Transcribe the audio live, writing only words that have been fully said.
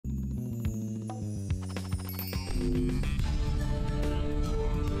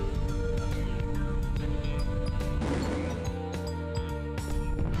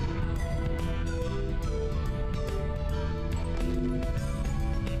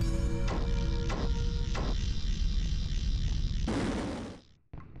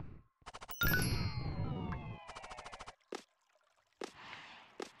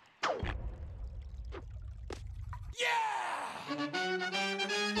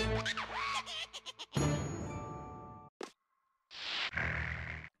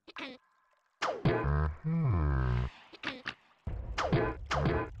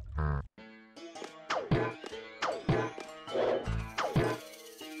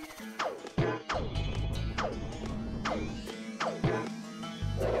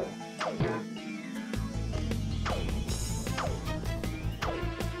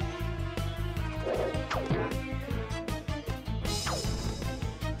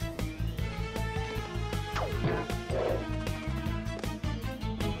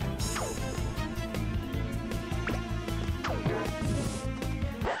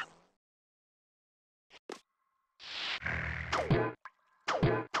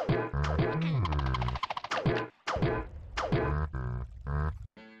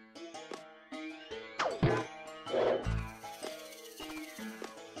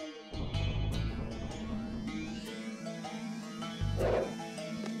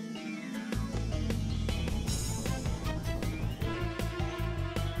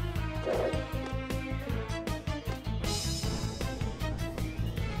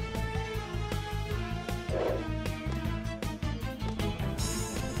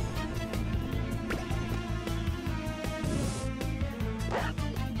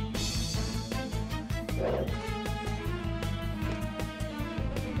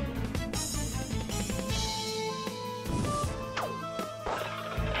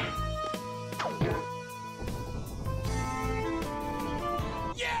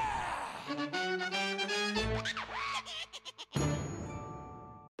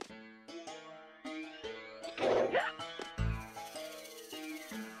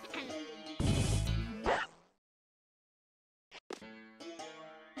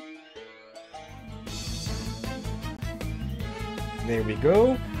There we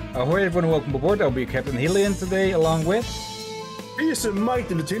go. Ahoy everyone, welcome aboard. I'll be Captain Hillyan today, along with... Here's a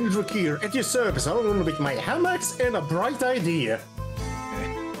mighty Lieutenant Rakir at your service, along with my hammocks and a bright idea.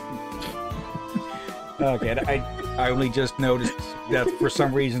 Okay, I only just noticed that for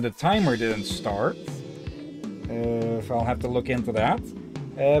some reason the timer didn't start. So I'll have to look into that.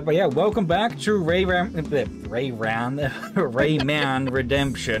 But yeah, welcome back to Rayman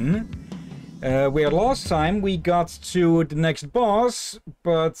Redemption. Where last time we got to the next boss,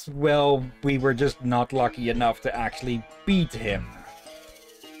 but, well, we were just not lucky enough to actually beat him.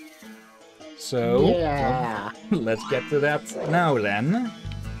 So, yeah. Let's get to that now then.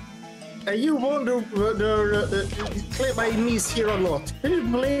 You wonder whether if I miss here a lot. Can you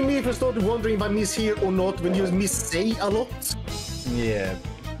blame me for started wondering if I miss here or not when you miss say a lot? Yeah.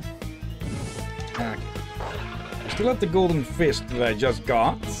 Okay. I still have the golden fist that I just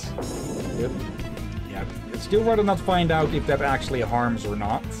got. Yep. Yeah, I'd still rather not find out if that actually harms or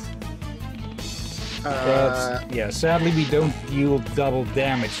not. But, yeah, sadly we don't deal double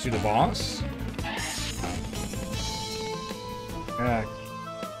damage to the boss. I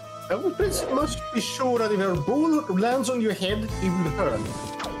would pretty much be sure that if a ball lands on your head, it will hurt.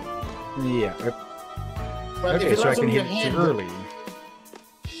 Yeah. But okay, if it so I lands can on your hit head, too early.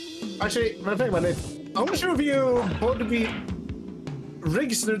 Actually, when I think about it, I'm not sure if you probably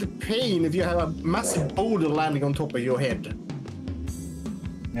register the pain if you have a massive boulder landing on top of your head.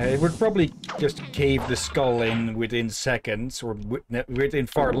 It would probably just cave the skull in within seconds, or within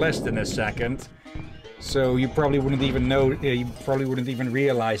far less than a second. So you probably wouldn't even know, you probably wouldn't even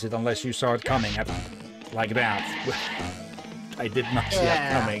realize it unless you saw it coming like that. I did not see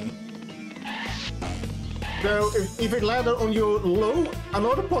it coming. So if it landed on your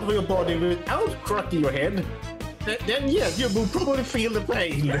another part of your body without cracking your head, then yes, you will probably feel the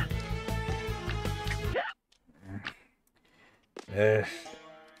pain.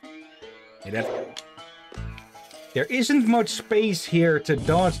 There isn't much space here to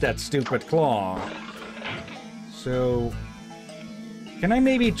dodge that stupid claw. So, can I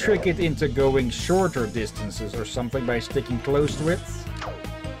maybe trick it into going shorter distances or something by sticking close to it?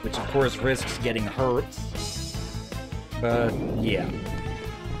 Which of course risks getting hurt. But, yeah. Here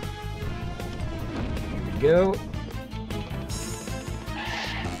we go.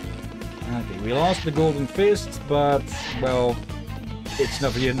 Okay, we lost the golden fist, but, well, it's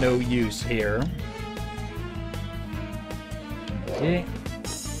of no use here. Okay.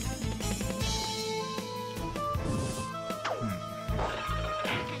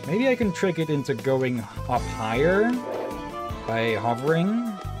 Maybe I can trick it into going up higher by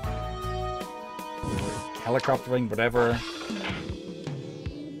hovering, helicoptering, whatever.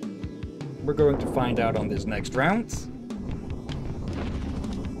 We're going to find out on this next round.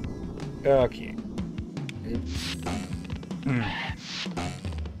 Okay.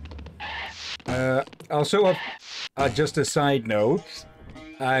 Also, just a side note,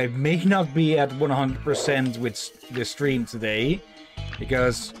 I may not be at 100% with the stream today,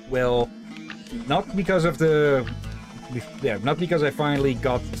 because, well, not because of the... Yeah, not because I finally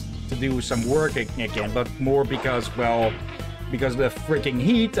got to do some work again, but more because, well, because of the freaking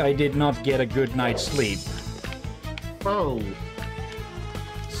heat, I did not get a good night's sleep. Oh.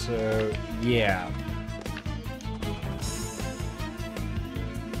 So, yeah.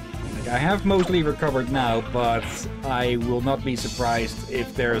 Like, I have mostly recovered now, but I will not be surprised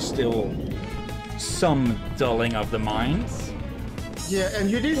if there's still some dulling of the mind. Yeah, and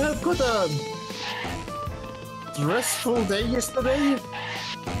you did have quite a stressful day yesterday.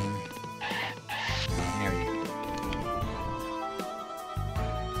 There you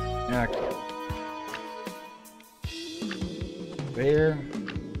go. Okay. There.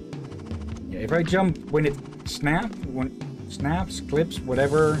 Yeah, if I jump when it snaps, clips,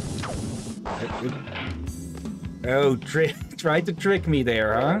 whatever. Oh, tried to trick me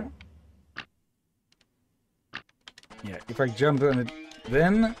there, huh? Yeah, if I jump on it,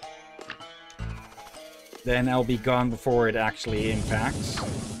 then I'll be gone before it actually impacts.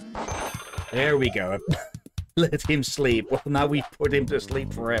 There we go. Let him sleep. Well, now we put him to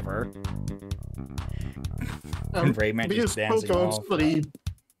sleep forever. And Rayman just dancing off. Sleep.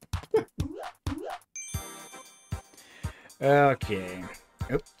 Okay.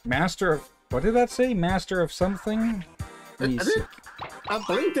 Oh, master of... What did that say? Master of something? I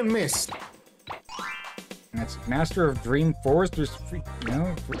blinked and missed. That's Master of Dream Forest.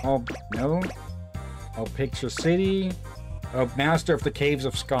 No. No. I'll Picture City. Oh, Master of the Caves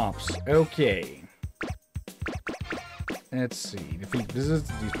of Scops. Okay. Let's see. This is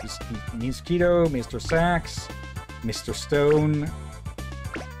Mosquito, Mr. Sax, Mr. Stone.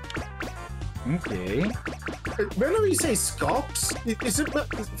 Okay. Whenever you say scops, is it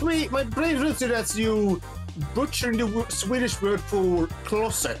for me? My brain reads it as you butchering the Swedish word for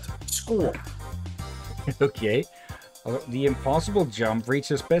closet. Skåp. Okay. The impossible jump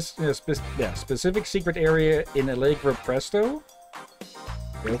reaches specific secret area in Allegro Presto.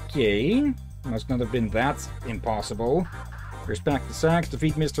 Okay. Must not have been that impossible. Respect the Sax,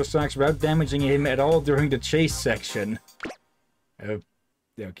 defeat Mr. Sax without damaging him at all during the chase section.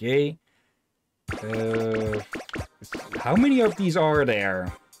 Okay. How many of these are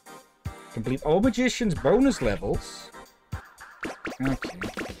there? Complete all magicians bonus levels. Okay.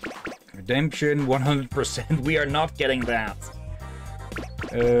 Redemption 100%. We are not getting that.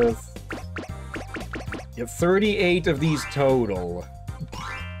 Yeah, 38 of these total.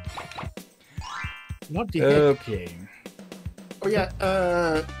 Not yet. Okay. Oh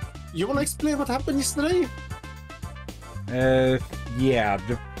yeah. You wanna explain what happened yesterday? Yeah.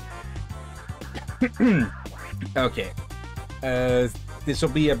 Okay. This will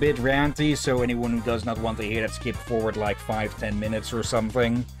be a bit ranty, so anyone who does not want to hear that, skip forward like 5-10 minutes or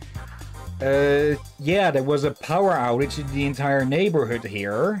something. Yeah, there was a power outage in the entire neighborhood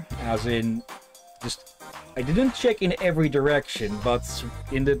here, as in, I didn't check in every direction, but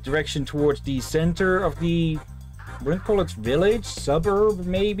in the direction towards the center of the, I wouldn't call it village, suburb,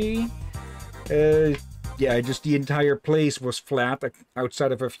 maybe? Yeah, just the entire place was flat,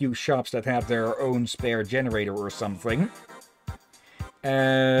 outside of a few shops that had their own spare generator or something.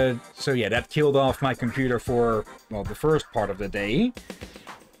 So yeah, that killed off my computer for, well, the first part of the day.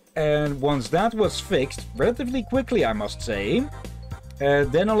 And once that was fixed, relatively quickly, I must say,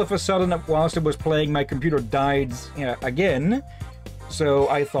 then all of a sudden, whilst I was playing, my computer died again. So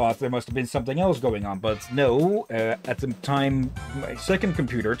I thought there must have been something else going on, but no. At the time, my second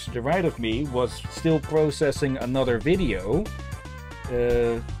computer to the right of me was still processing another video.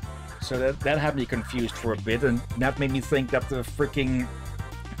 So that had me confused for a bit, and that made me think that the freaking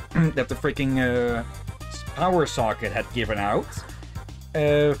power socket had given out.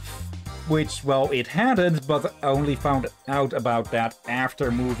 Which, well, it hadn't, but I only found out about that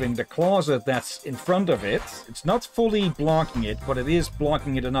after moving the closet that's in front of it. It's not fully blocking it, but it is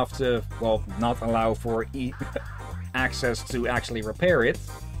blocking it enough to, well, not allow for access to actually repair it.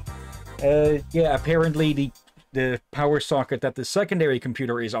 Yeah, apparently the power socket that the secondary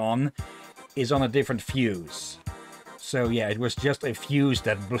computer is on a different fuse. So yeah, it was just a fuse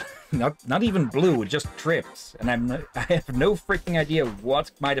that not even blew, it just tripped, and I have no freaking idea what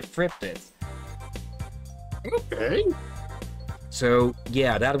might have tripped it. Okay. So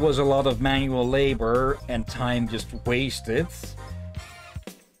yeah, that was a lot of manual labor and time just wasted.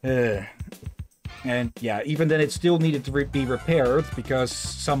 And yeah, even then it still needed to be repaired because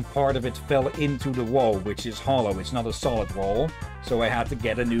some part of it fell into the wall, which is hollow. It's not a solid wall, so I had to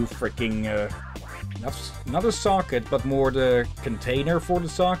get a new freaking not a socket, but more the container for the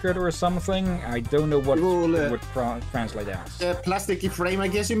socket or something. I don't know what it would translate as. Plastic frame, I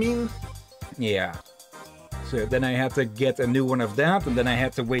guess you mean? Yeah. So then I had to get a new one of that, and then I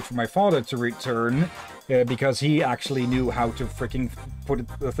had to wait for my father to return, because he actually knew how to freaking put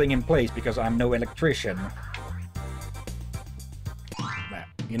the thing in place, because I'm no electrician.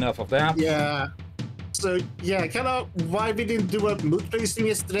 Enough of that. Yeah. So, yeah, kind of why we didn't do a mood tasting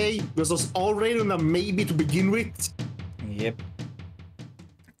yesterday, because I was already on a maybe to begin with. Yep.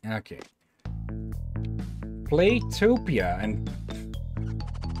 Okay. Playtopia, and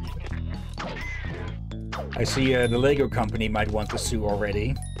I see the Lego company might want to sue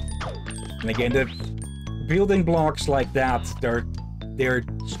already. And again, the building blocks like that, they're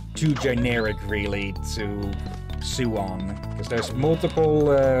too generic, really, to sue on. Because there's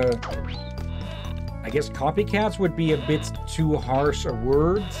multiple, I guess copycats would be a bit too harsh a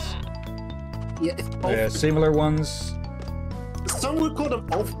word. Yeah, similar ones. Some would call them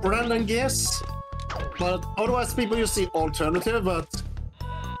off-brand, I guess. But otherwise, people use the alternative, but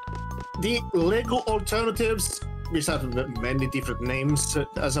the Lego alternatives, which have many different names,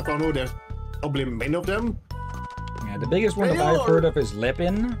 as I know, there's probably many of them. Yeah, the biggest one that I've heard of is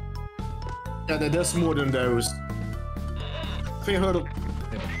Lepin. Yeah, there's more than those. I think I heard of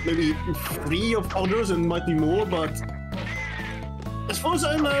maybe 3 of others, and might be more, but as far as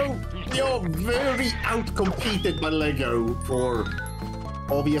I know, they are very outcompeted by Lego for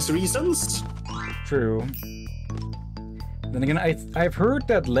obvious reasons. True. Then again, I've heard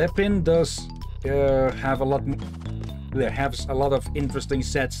that Lepin does have a lot of interesting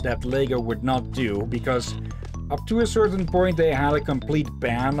sets that Lego would not do, because up to a certain point they had a complete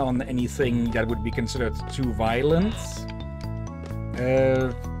ban on anything that would be considered too violent.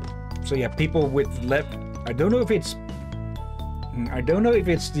 So yeah, people with I don't know if it's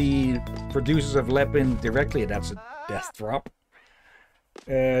the producers of Lepin directly. That's a death drop.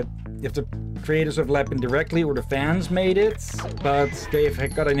 If the creators of Lepin directly or the fans made it, but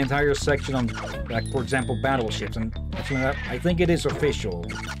they've got an entire section on, like, for example, battleships, and actually I think it is official.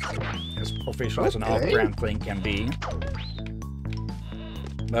 As official as an off-brand thing can be.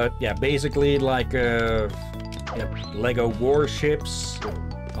 But yeah, basically like Lego warships,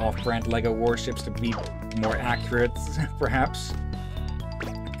 off-brand Lego warships to be more accurate, perhaps.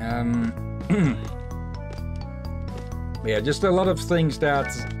 Yeah, just a lot of things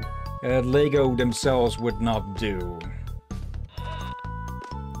that Lego themselves would not do,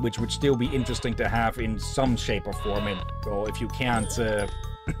 which would still be interesting to have in some shape or form. Well, if you can't,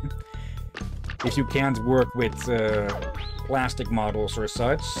 if you can't work with plastic models or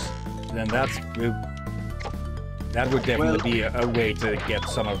such, then that would definitely be a way to get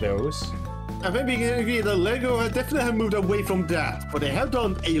some of those. I think we can agree that Lego definitely have moved away from that, but they have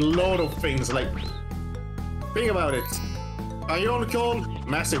done a lot of things. Like, think about it. Ionical,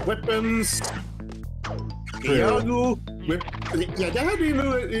 massive weapons, Iago, yeah, they have been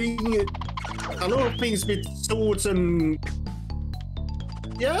doing a lot of things with swords and,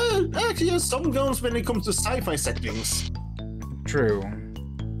 yeah, actually some guns when it comes to sci-fi settings. True,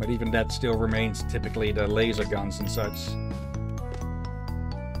 but even that still remains typically the laser guns and such.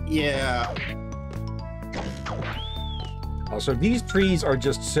 Yeah. Also, these trees are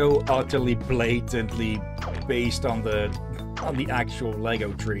just so utterly blatantly based on the actual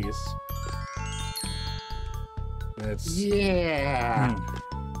Lego trees. It's... Yeah.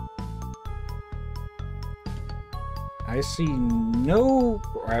 I see no...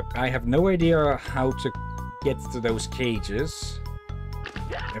 I have no idea how to get to those cages.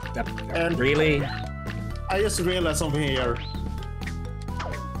 Really? I just realized something here.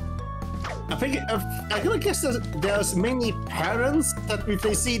 I think I can guess there's many parents that if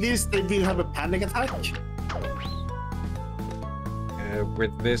they see this, they will have a panic attack.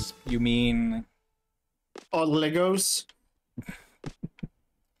 With this, you mean? All Legos.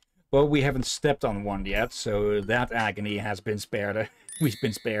 Well, we haven't stepped on one yet, so that agony has been spared. We've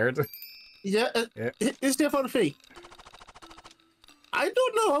been spared. Yeah, it's the fun thing. I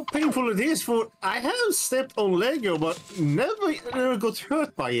don't know how painful it is, for I have stepped on Lego, but never got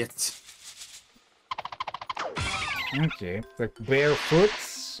hurt by it. Okay, like barefoot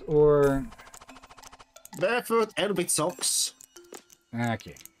or barefoot and with socks.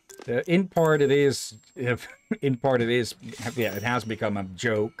 Okay, in part it is. In part it is. Yeah, it has become a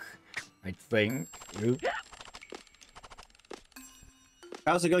joke, I think. Oop.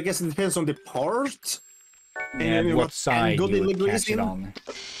 Also, I guess it depends on the part. And what side you would catch it on.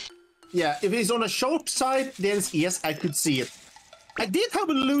 Yeah, if it's on a sharp side, then yes, I could see it. I did have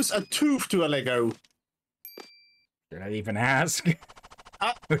to lose a tooth to a Lego. Did I even ask?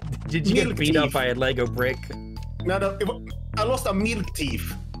 Did you get Milk beat up teeth. by a Lego brick? No, I lost a milk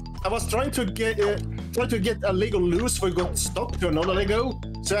teeth. I was trying to get a Lego loose, for it got stuck to another Lego.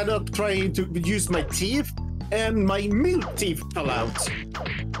 So I ended up trying to use my teeth, and my milk teeth fell out.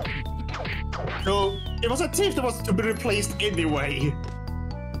 So it was a teeth that was to be replaced anyway.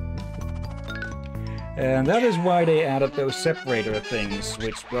 And that is why they added those separator things,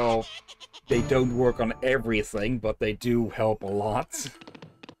 which, well, they don't work on everything, but they do help a lot.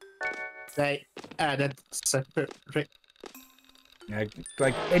 They added separate.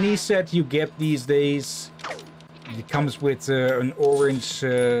 Like any set you get these days, it comes with an orange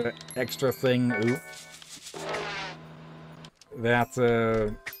extra thing. Ooh. That,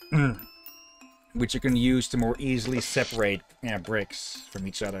 which you can use to more easily separate bricks from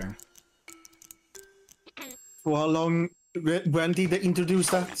each other. For how long? When did they introduce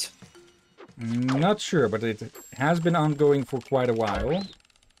that? Not sure, but it has been ongoing for quite a while.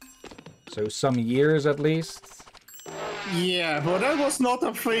 So some years at least. Yeah, but that was not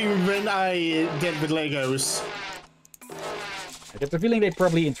a thing when I did with Legos. I get the feeling they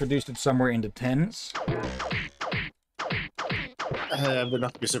probably introduced it somewhere in the 10s. I would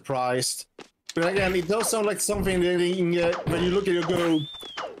not be surprised. But again, it does sound like something that when you look at it, you go,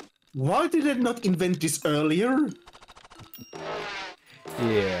 why did they not invent this earlier?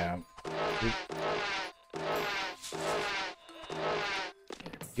 Yeah.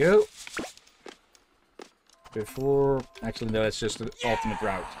 There we go. Before... Actually, no, that's just the ultimate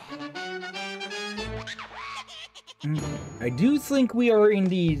route. I do think we are in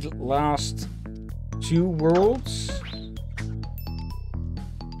the last 2 worlds.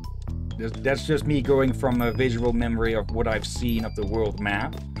 That's just me going from a visual memory of what I've seen of the world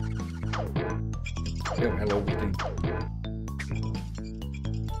map. Oh, hello, we can...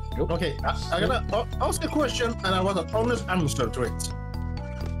 Nope. Okay, I'm gonna ask a question and I want an honest answer to it.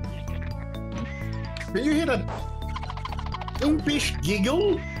 Can you hear that impish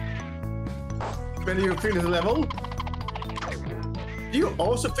giggle when you finish the level? Do you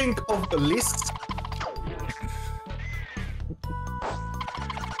also think of the list?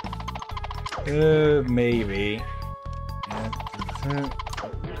 Maybe.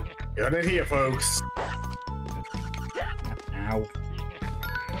 Got it here, folks. Ow.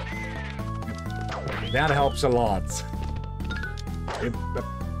 That helps a lot.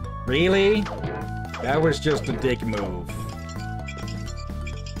 Really? That was just a dick move.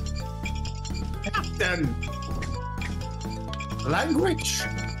 Captain! Language!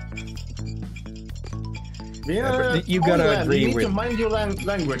 Yeah, you gotta agree you need with... to mind your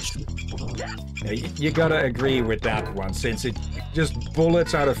language. Yeah, you gotta agree with that one, since it just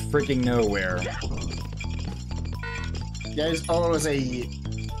bullets out of freaking nowhere. Yeah, it's always a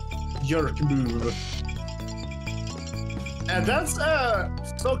jerk move. And that's a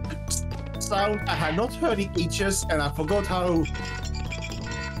sound I had not heard in ages, and I forgot how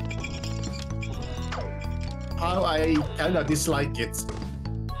I kinda dislike it.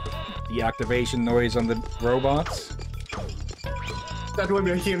 The activation noise on the robots? That one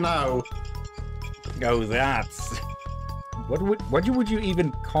we're here now. Oh, that's... What would you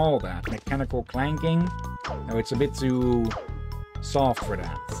even call that? Mechanical clanking? No, it's a bit too soft for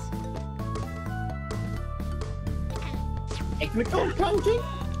that. Technical clanking?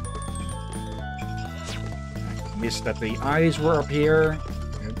 I missed that the eyes were up here.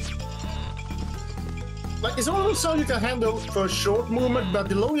 Like, it's one of those sounds you can handle for a short moment, but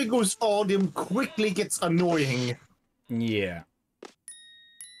the longer it goes on, it quickly gets annoying. Yeah.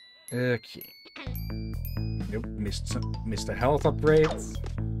 Okay. Nope, missed the health upgrades.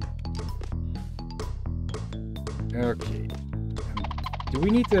 Okay. Do we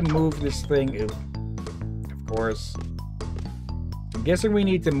need to move this thing? Of course. I'm guessing we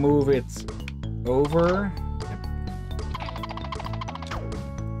need to move it over.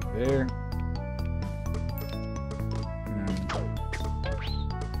 There.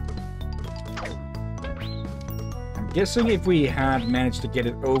 I'm guessing if we had managed to get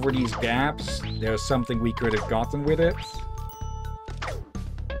it over these gaps, there's something we could have gotten with it.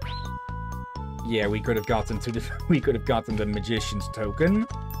 Yeah, we could have gotten to the the magician's token.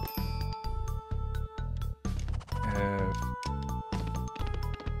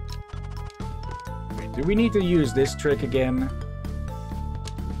 Wait, do we need to use this trick again?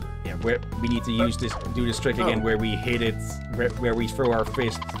 Yeah, we need to use do this trick again where we hit it, where we throw our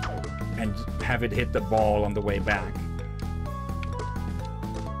fist and have it hit the ball on the way back.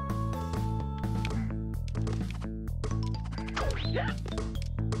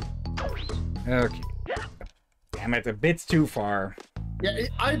 Okay. Damn it, a bit too far. Yeah,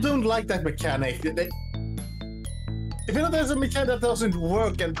 I don't like that mechanic. I feel like there's a mechanic that doesn't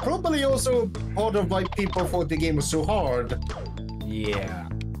work, and probably also part of why people thought the game was so hard. Yeah.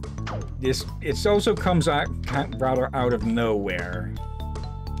 It also comes out rather out of nowhere.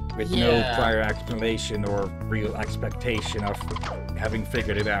 With no prior explanation or real expectation of having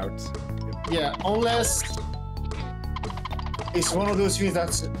figured it out. Yeah, unless it's one of those things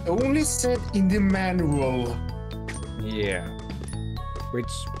that's only said in the manual. Yeah. Which,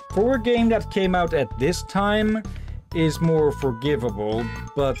 for a game that came out at this time, is more forgivable,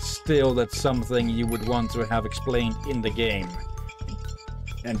 but still that's something you would want to have explained in the game.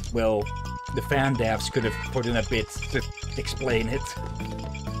 And, well, the fan devs could have put in a bit to explain it.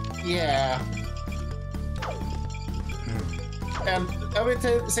 Yeah. And I would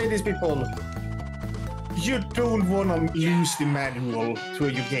say these people, you don't want to use the manual to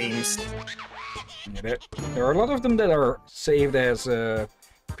your games. There are a lot of them that are saved as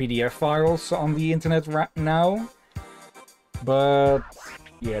PDF files on the internet right now. But,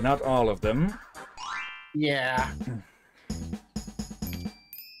 yeah, not all of them. Yeah.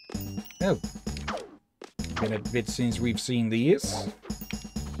 Oh. Been a bit since we've seen these.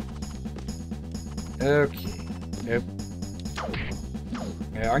 Okay. Yep.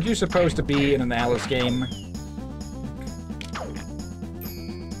 Aren't you supposed to be in an Alice game?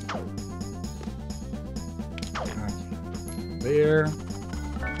 Okay. There.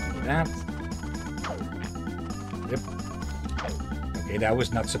 That. Yep. Okay, that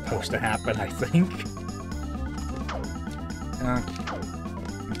was not supposed to happen, I think. Okay.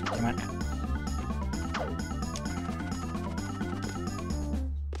 Come on.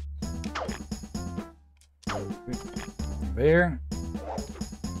 There.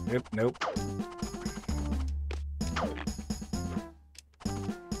 Yep, nope.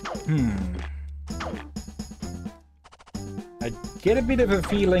 I get a bit of a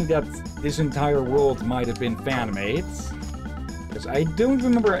feeling that this entire world might have been fan-made. Because I don't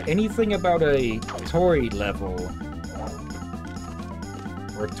remember anything about a toy level.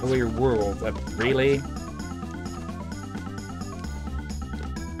 Or toy world. Really?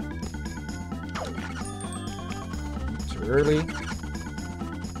 Too early?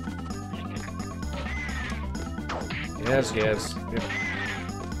 Yes, yes. Yep.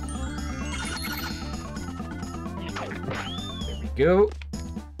 There we go.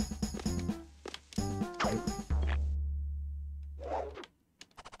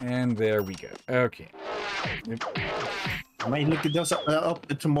 And there we go. Okay. Yep. I might look at this up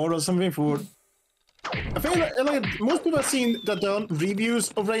tomorrow or something for... I feel like most people have seen the reviews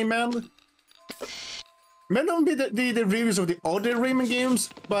of Rayman. May not be the reviews of the other Rayman games,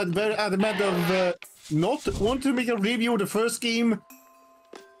 but very adamant of not want to make a review of the first game.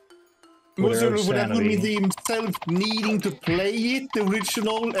 Most of that would be themselves needing to play it, the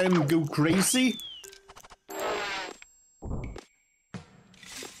original, and go crazy.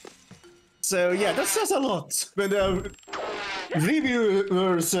 So yeah, that says a lot. But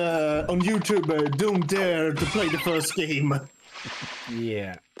reviewers on YouTube don't dare to play the first game.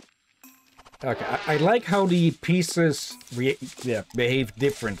 Yeah. Okay, I like how the pieces behave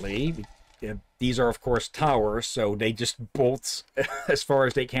differently. These are, of course, towers, so they just bolt as far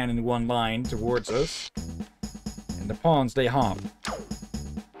as they can in one line towards us. And the pawns, they hop.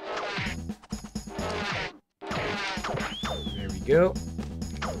 There we go.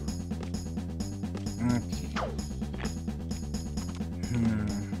 Okay.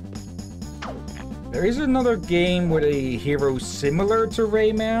 There is another game with a hero similar to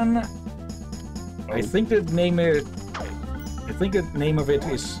Rayman. I think the name of it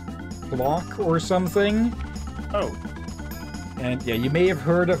is Block or something. Oh. And yeah, you may have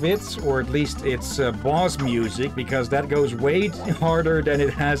heard of it, or at least its boss music, because that goes way harder than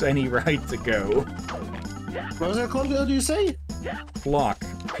it has any right to go. What was that called? What do you say? Block.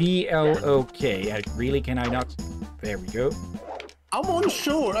 P-L-O-K. Really, can I not? There we go. I'm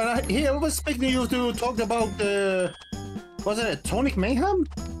unsure, and I was expecting you to talk about was it Tonic Mayhem?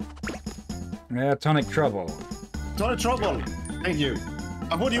 Tonic Trouble. Tonic Trouble. Thank you.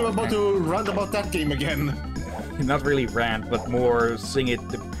 I thought you were about to rant about that game again. Not really rant, but more sing it.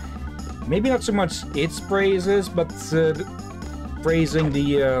 Maybe not so much its praises, but praising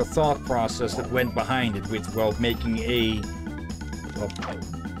the thought process that went behind it, with making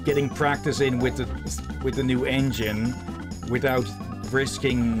getting practice in with the new engine without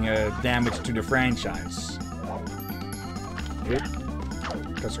risking damage to the franchise.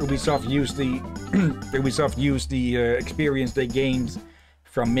 Because Ubisoft used the experience they gained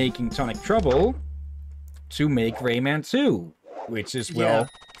from making Tonic Trouble to make Rayman 2, which is, well,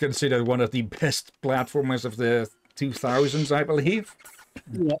 considered one of the best platformers of the 2000s, I believe.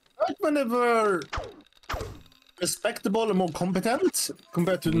 Yeah. Whenever respectable and more competent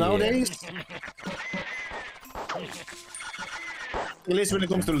compared to nowadays. At least when it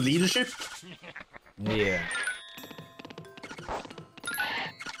comes to leadership. Yeah.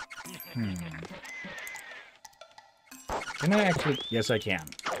 Can I actually? Yes, I can.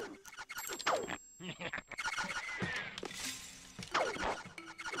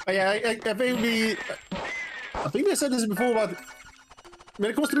 Yeah, I think I said this before, but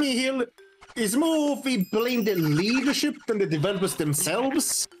when it comes to me here, it's more if we blame the leadership than the developers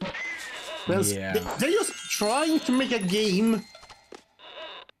themselves. Yeah. They're just trying to make a game.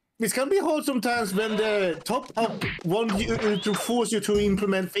 It can be hard sometimes when the top up want you to force you to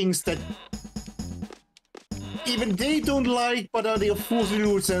implement things that even they don't like, but are they forced to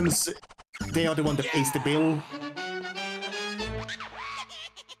do since they are the one that pays the bill.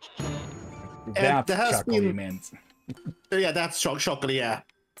 That's there has chocolate, been, meant. Yeah, that's chocolate, yeah.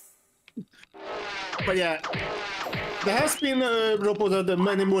 But yeah, there has been reported that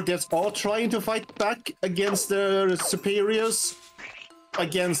many more devs are trying to fight back against their superiors,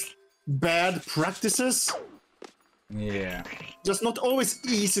 against bad practices. Yeah. Just not always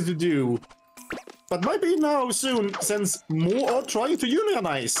easy to do. But might be now soon, since more are trying to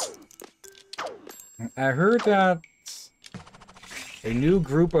unionize. I heard that a new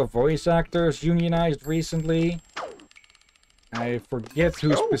group of voice actors unionized recently. I forget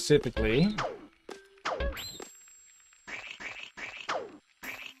who specifically.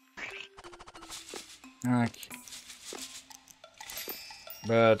 Okay.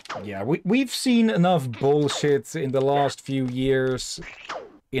 But yeah, we've seen enough bullshit in the last few years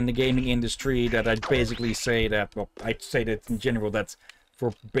in the gaming industry that I'd basically say that, well, I'd say that in general, that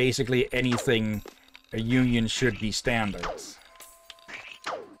for basically anything, a union should be standard.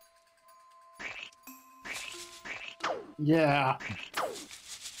 Yeah.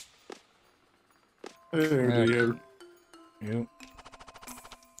 Oh dear. Yep.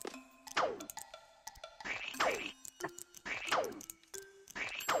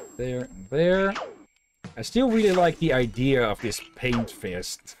 There, there. I still really like the idea of this paint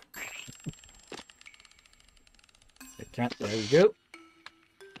fist. There we go.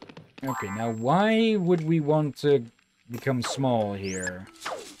 Okay, now why would we want to become small here?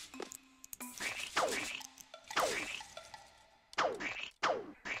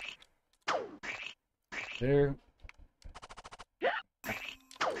 There.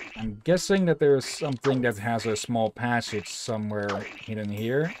 I'm guessing that there's something that has a small passage somewhere hidden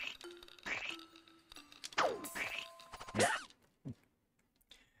here. Yeah.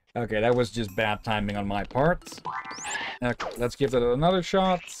 Okay, that was just bad timing on my part. Okay, let's give that another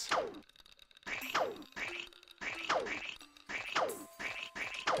shot.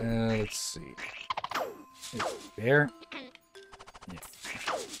 Let's see. There.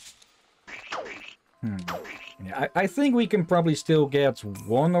 Yeah. Yeah, I think we can probably still get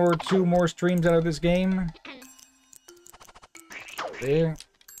 1 or 2 more streams out of this game. There.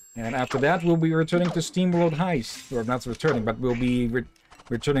 And after that, we'll be returning to SteamWorld Heist. Or not returning, but we'll be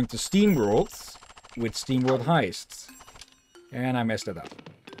returning to SteamWorld with SteamWorld Heist. And I messed it up.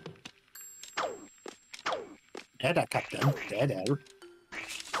 There, Captain. There.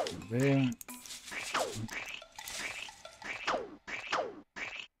 There.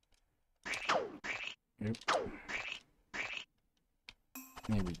 Yep.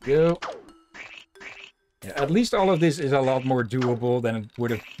 There we go. Yeah, at least all of this is a lot more doable than it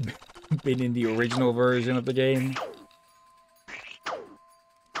would have been in the original version of the game.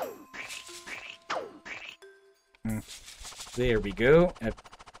 There we go.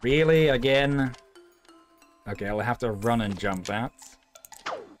 Really, again? Okay, I'll have to run and jump that.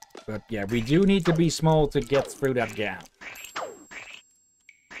 But yeah, we do need to be small to get through that gap.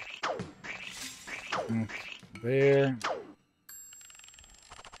 There.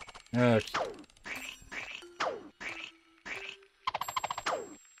 Okay.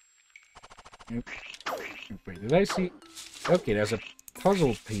 Wait, did I see? Okay, there's a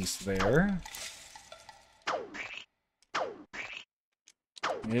puzzle piece there.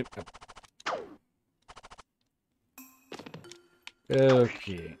 Yep.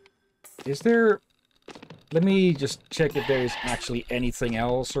 Okay. Is there... Let me just check if there is actually anything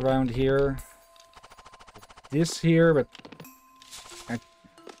else around here. This here, but...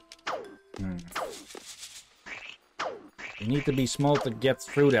 You need to be small to get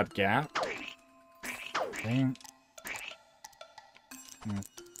through that gap. Okay.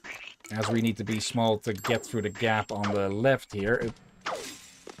 As we need to be small to get through the gap on the left here.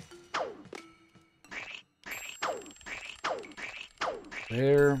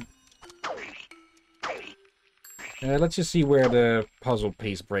 There. Let's just see where the puzzle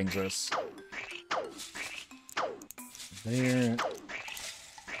piece brings us. There.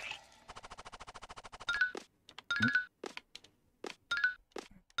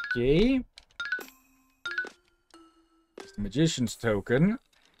 Okay. It's the magician's token.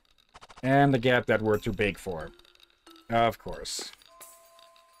 And the gap that we're too big for. Of course.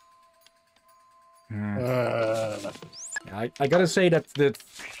 I gotta say that the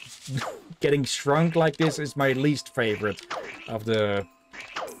getting shrunk like this is my least favorite of the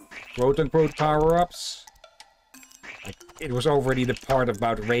quote-unquote power-ups. Like, it was already the part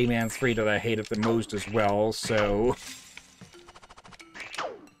about Rayman 3 that I hated the most as well, so...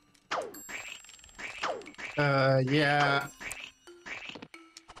 Yeah.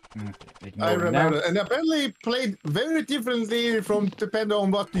 I Ignore remember, that. and apparently played very differently from depending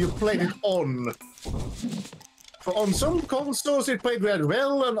on what you played it on. For on some consoles it played very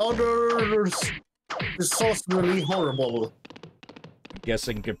well, and others it was really horrible. I'm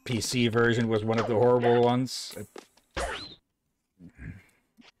guessing the PC version was one of the horrible ones.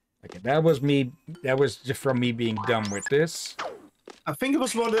 Okay, that was me. That was just from me being dumb with this. I think it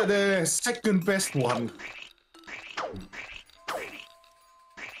was one of the second best one.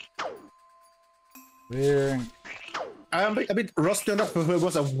 Where? I'm a bit rusty enough, but it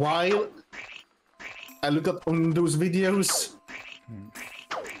was a while. I looked up on those videos.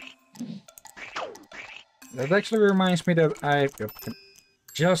 That actually reminds me that I...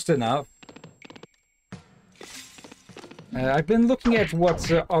 Just enough. I've been looking at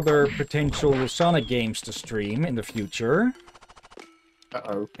what other potential Sonic games to stream in the future.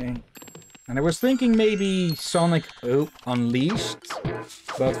 Uh-oh. Okay. And I was thinking maybe Sonic Unleashed.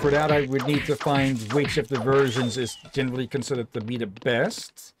 But for that I would need to find which of the versions is generally considered to be the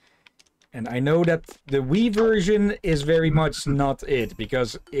best. And I know that the Wii version is very much not it,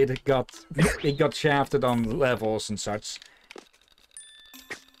 because it got shafted on levels and such.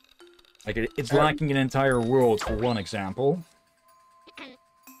 Like, it's lacking an entire world, for one example.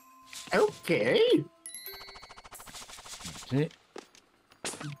 Okay. Okay.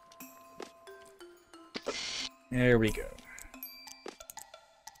 There we go.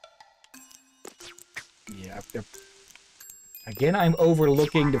 Yeah. Again, I'm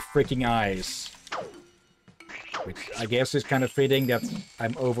overlooking the freaking eyes. Which I guess is kind of fitting that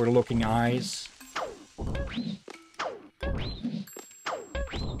I'm overlooking eyes.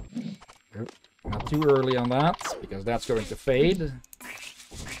 Not too early on that, because that's going to fade.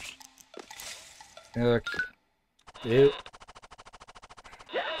 Okay. Ew.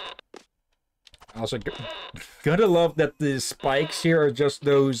 Also, gotta love that the spikes here are just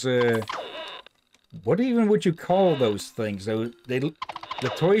those, what even would you call those things? The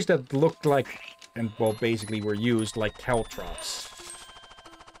toys that looked like, and well, basically were used like caltrops.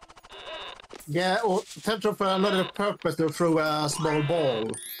 Yeah, or Tetra for another purpose to throw a small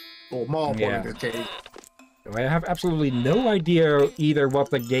ball. Or marble in this case. I have absolutely no idea either what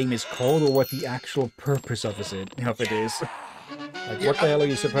the game is called or what the actual purpose of it is. Like, what the hell are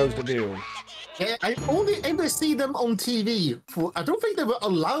you supposed to do? Yeah, I only ever see them on TV. I don't think they were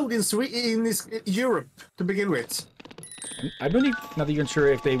allowed in Europe to begin with. I'm really not even sure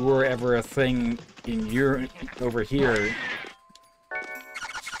if they were ever a thing in Europe over here.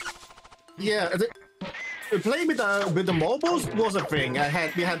 Yeah, playing with the marbles was a thing.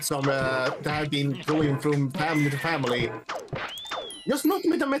 We had some that had been going from family to family. Just not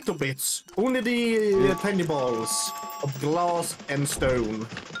with the metal bits, only the tiny balls of glass and stone.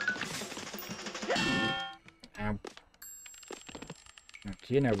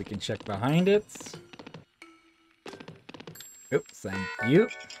 Okay, now we can check behind it. Oh, thank you.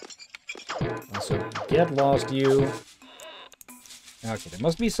 Also, get lost, you. Okay, there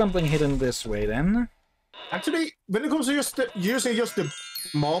must be something hidden this way then. Actually, when it comes to just using just the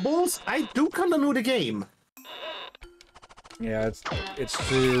marbles, I do kind of know the game. Yeah, it's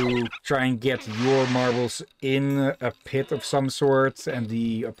to try and get your marbles in a pit of some sort and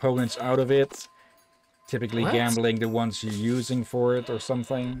the opponents out of it. Typically gambling the ones you're using for it or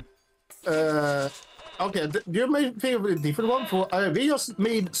something. Okay, you may think of a different one. For we just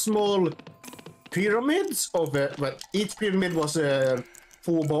made small pyramids of well, each pyramid was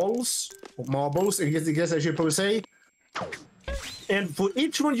 4 balls or marbles, I guess I should probably say. And for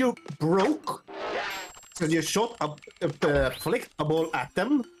each one you broke, so you shot flicked a ball at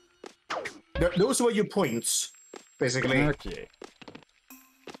them. Those were your points, basically. Okay.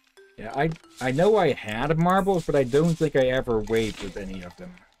 Yeah, I know I had marbles, but I don't think I ever waved with any of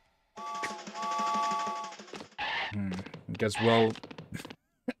them. Because, well,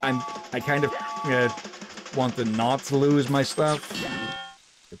 I kind of want to not lose my stuff.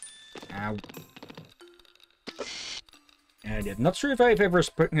 Ow. Not sure if I've ever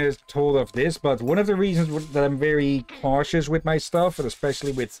told of this, but one of the reasons that I'm very cautious with my stuff, and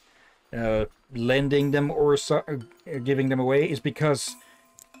especially with lending them or giving them away, is because,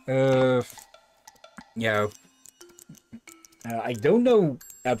 I don't know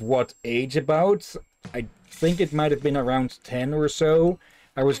at what age about. I think it might have been around 10 or so.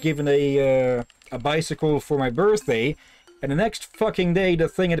 I was given a bicycle for my birthday, and the next fucking day the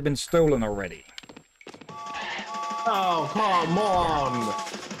thing had been stolen already. Oh, come on!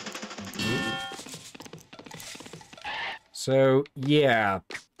 So, yeah,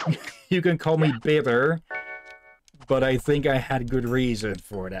 you can call me bitter, but I think I had good reason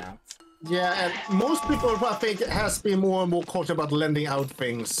for that. Yeah, and most people, I think, has been more and more cautious about lending out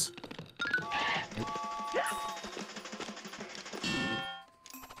things.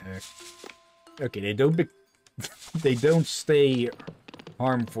 Okay, they don't stay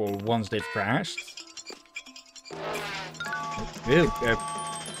harmful once they've crashed.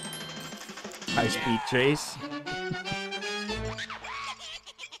 High-speed chase.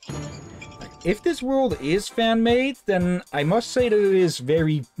 If this world is fan-made, then I must say that it is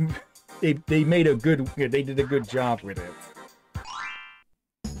very... They made a good... They did a good job with it.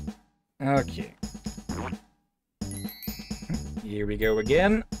 Okay. Here we go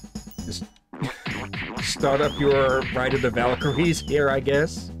again. Just start up your Ride of the Valkyries here, I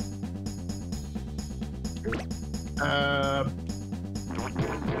guess.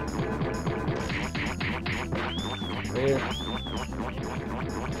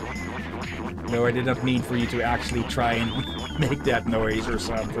 No, I did not mean for you to actually try and make that noise or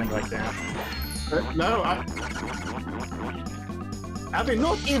something like that. No, I mean,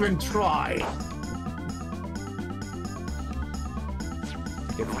 not even try.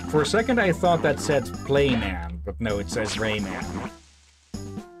 For a second, I thought that said Playman, but no, it says Rayman.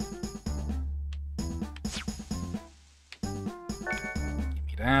 Give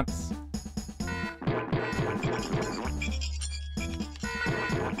me that.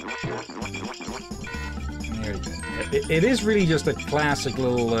 There you go. It is really just a classic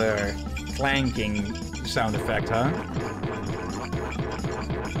little clanking sound effect, huh?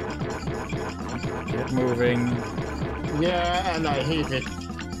 Get moving. Yeah, and I hate it.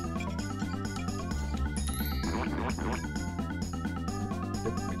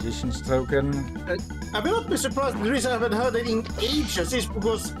 Magician's token. I will not be surprised. The reason I haven't heard it in ages is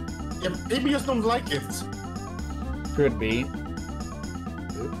because people just don't like it. Could be.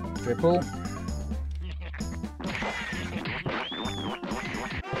 Triple.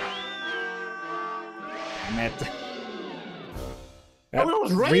 Met. Oh, it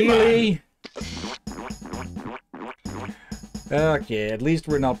was Rayman! Really? Okay, at least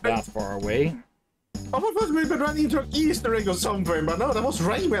we're not that far away. I thought we'd been running into an Easter egg or something, but no, that was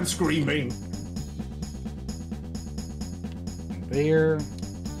Rayman screaming. There.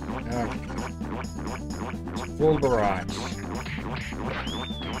 Okay. Full barrage.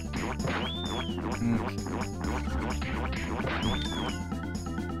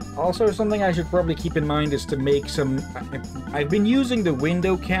 Also, something I should probably keep in mind is to make some... I've been using the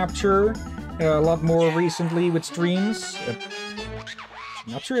window capture a lot more recently with streams.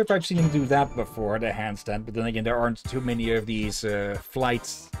 Not sure if I've seen him do that before, the handstand, but then again, there aren't too many of these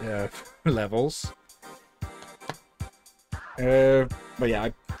flight levels. But yeah,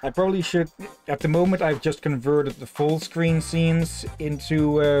 I probably should... At the moment, I've just converted the full screen scenes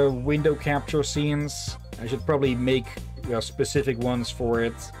into window capture scenes. I should probably make specific ones for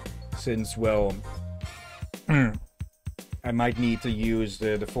it, since, well... I might need to use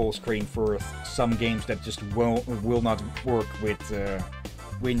the full screen for some games that just will not work with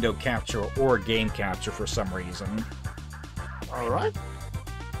window capture or game capture for some reason. Alright.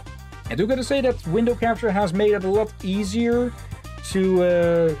 I do gotta say that window capture has made it a lot easier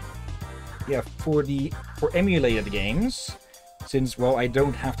to, for emulated games, since, well, I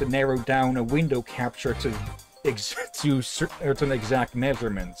don't have to narrow down a window capture to certain exact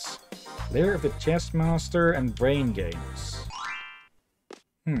measurements. Lair of the Chess Master and Brain Games.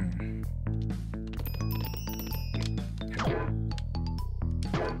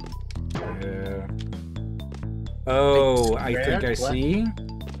 Oh, I think I see.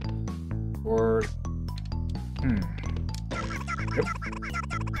 Or...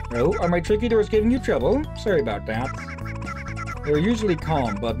 Oh, are my tricky doors giving you trouble? Sorry about that. They're usually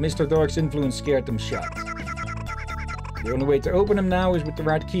calm, but Mr. Dark's influence scared them shut. The only way to open them now is with the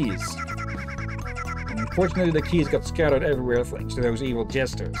right keys. Unfortunately, the keys got scattered everywhere thanks to those evil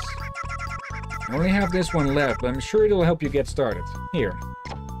jesters. I only have this one left, but I'm sure it'll help you get started. Here.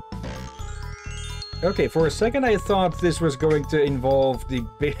 Okay, for a second I thought this was going to involve the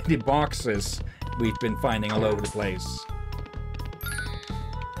boxes we've been finding all over the place.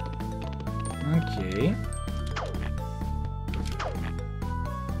 Okay.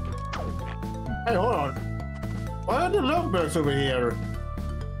 Hey, hold on. Why are the lovebirds over here?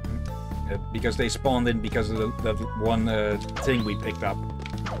 Because they spawned in because of that one thing we picked up.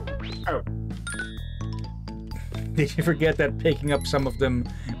 Oh. Did you forget that picking up some of them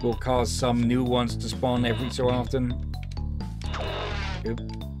will cause some new ones to spawn every so often? Oop.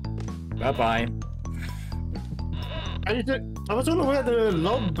 Bye-bye. I was wondering where the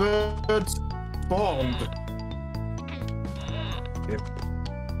lovebirds spawned. Yep.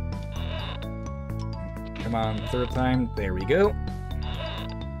 Come on, third time. There we go.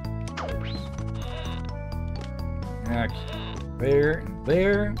 Okay. There and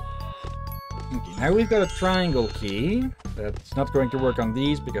there. Okay, now we've got a triangle key. That's not going to work on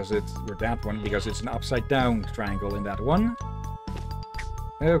these because it's or that one because it's an upside down triangle in that one.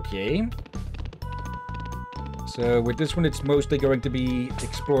 Okay. So with this one it's mostly going to be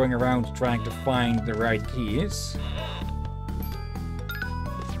exploring around trying to find the right keys.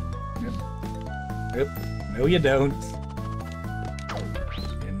 Yep. No you don't.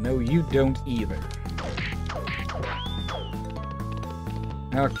 And no you don't either.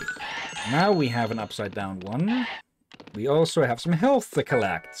 Okay. Now we have an upside down one. We also have some health to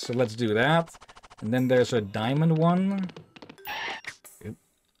collect, so let's do that. And then there's a diamond one. Oop.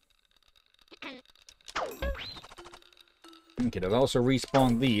 Okay, that also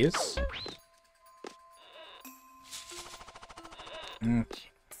respawn these. Okay.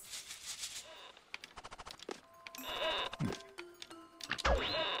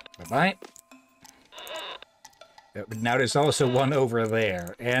 Bye-bye. But now there's also one over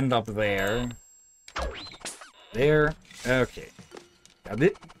there, and up there. There. Okay.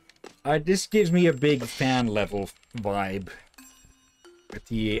 Now this gives me a big fan level vibe. With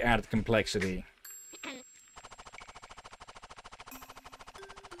the added complexity.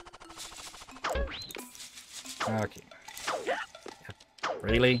 Okay.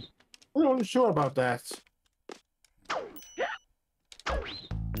 Really? I'm not sure about that.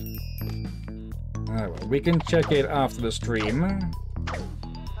 Oh, well, we can check it after the stream.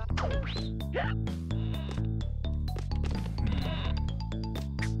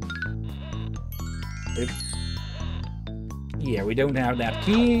 Yeah, we don't have that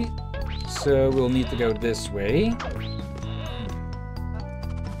key, so we'll need to go this way.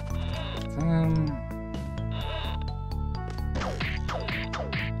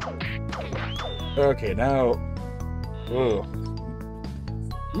 Okay, now... Oh.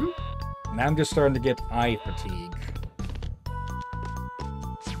 Now I'm just starting to get eye fatigue.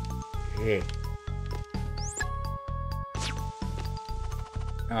 Okay.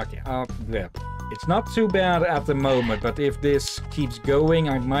 Okay, yeah. It's not too bad at the moment, but if this keeps going,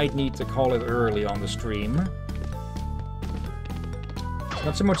 I might need to call it early on the stream.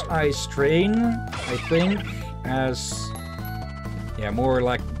 Not so much eye strain, I think, as... Yeah, more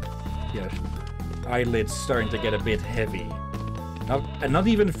like... Yeah, eyelids starting to get a bit heavy. And not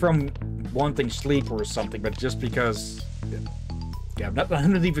even from wanting sleep or something, but just because... Yeah,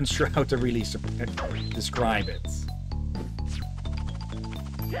 I'm not even sure how to really describe it.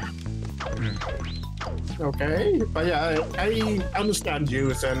 Okay, but yeah, I understand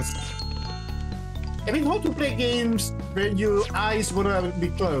you since I mean, how to play games when your eyes wanna be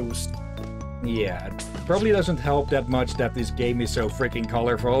closed. Yeah, it probably doesn't help that much that this game is so freaking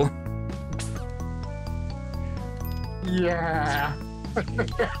colorful. Yeah.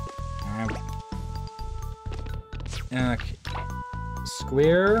 Okay.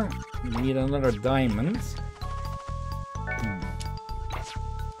 Square. We need another diamond.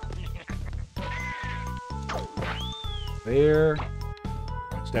 There.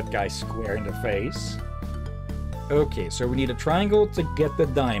 Punch that guy square in the face. Okay, so we need a triangle to get the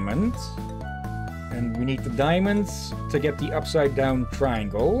diamond. And we need the diamonds to get the upside down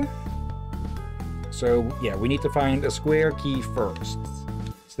triangle. So, yeah, we need to find a square key first.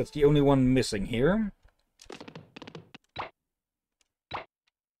 So that's the only one missing here.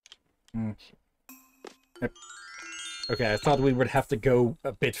 Okay. Okay, I thought we would have to go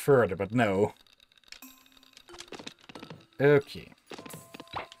a bit further, but no. Okay.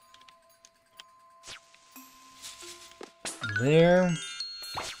 There.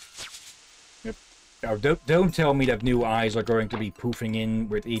 Yep. Oh, don't tell me that new eyes are going to be poofing in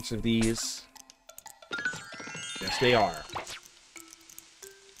with each of these. Yes, they are.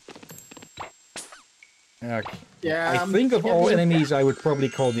 Okay. Yeah. I think of all enemies, I would probably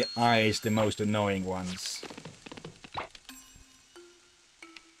call the eyes the most annoying ones.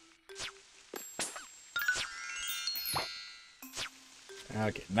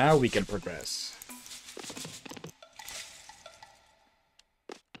 Okay, now we can progress.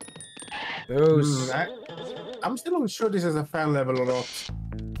 Those... I'm still not sure this is a fan level or not.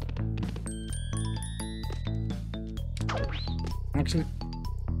 Actually,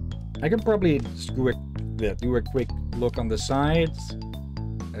 I can probably just do a quick look on the sides.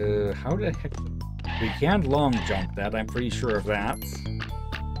 How the heck... We can't long jump that, I'm pretty sure of that.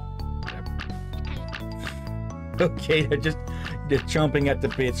 Yep. Okay, they're jumping at the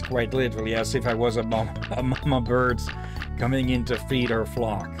bits quite literally, as if I was a mama bird coming in to feed her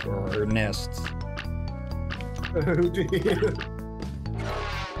flock, or her nests. Oh dear.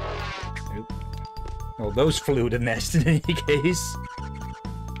 Well, those flew the nest in any case.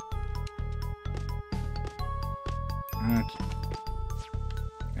 Okay.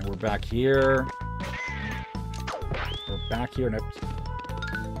 And we're back here. We're back here. Nope.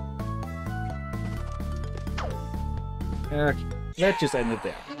 Okay. Let's just end it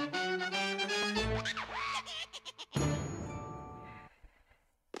there.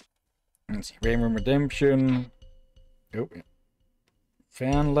 Let's see. Rayman Redemption. Oh, yeah.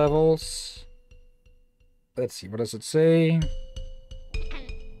 Fan levels. Let's see. What does it say?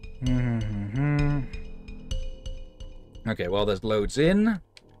 Okay, well, this loads in.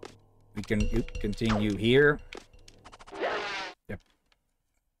 We can continue here. Yep.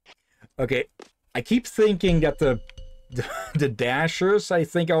 Okay, I keep thinking that the dashers, I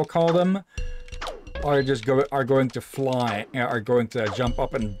think I'll call them, are going to fly, are going to jump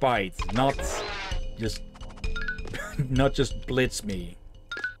up and bite, not just blitz me.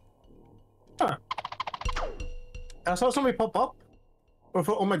 Huh. I saw somebody pop up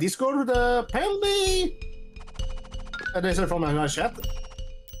on my Discord. Apparently, they said from my chat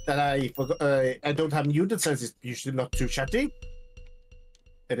that I don't have muted since it's usually not too chatty.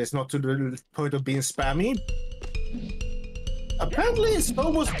 It is not to the point of being spammy. Apparently,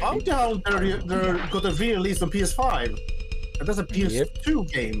 Star Wars Bounty Hunter got a re-release on PS5. And that's a PS2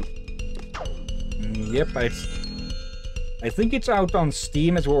 game. Yep, I think it's out on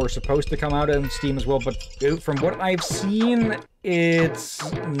Steam as well, or supposed to come out on Steam as well, but from what I've seen, it's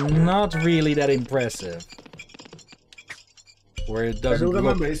not really that impressive. Or it doesn't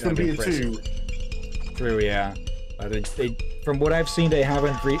look it's from that impressive. PS2. True, yeah. But from what I've seen, they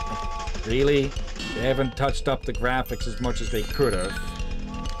haven't really... They haven't touched up the graphics as much as they could have.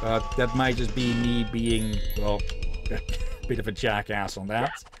 But that might just be me being, well, a bit of a jackass on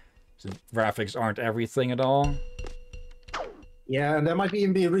that. So graphics aren't everything at all. Yeah, and that might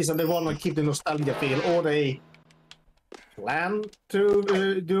even be a reason they want to keep the nostalgia feel, or they plan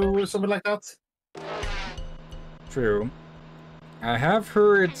to do something like that. True. I have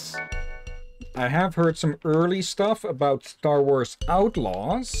heard some early stuff about Star Wars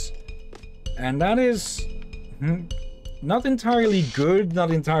Outlaws. And that is not entirely good,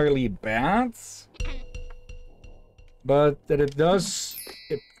 not entirely bad, but that it does,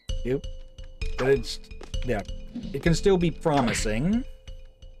 it can still be promising.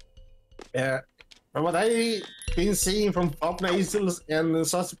 Yeah, from what I've been seeing from thumbnails and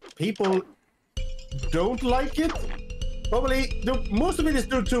such, people don't like it. Probably most of it is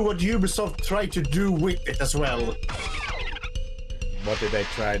due to what Ubisoft tried to do with it as well. What did they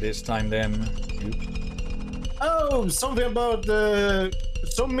try this time then? Oh, something about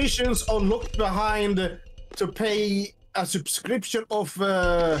some missions are locked behind to pay a subscription of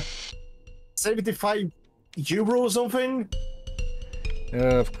 75 euro or something.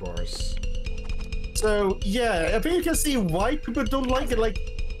 Of course. So yeah, I think you can see why people don't like it. Like,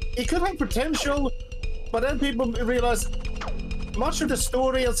 it could have potential, but then people realize much of the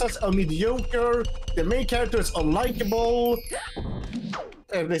story and such are mediocre. The main character is unlikable.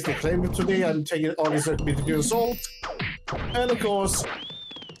 At least they claim it today. I'm taking all this with a bit of salt. And of course,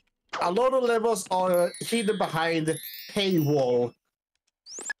 a lot of levels are hidden behind paywall.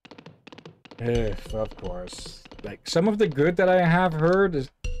 Of course. Like, some of the good that I have heard is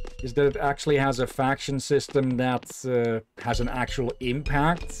that it actually has a faction system that has an actual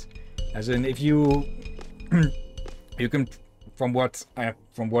impact. As in, if you can, from what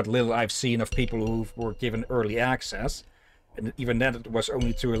little I've seen of people who were given early access, and even then it was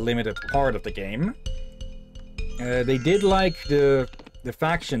only to a limited part of the game. They did like the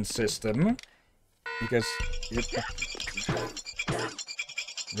faction system, because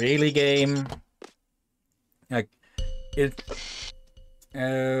really, game, like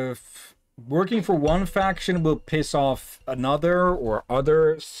working for one faction will piss off another or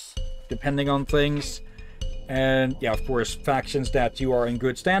others, depending on things. And yeah, of course, factions that you are in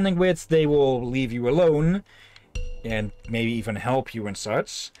good standing with, they will leave you alone and maybe even help you and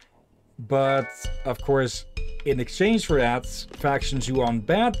such. But of course, in exchange for that, factions you are on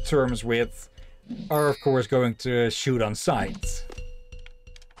bad terms with are of course going to shoot on sight.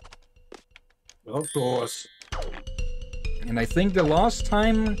 Of course. And I think the last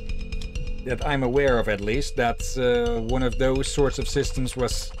time that I'm aware of, at least, that one of those sorts of systems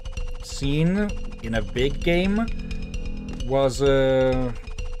was seen in a big game was,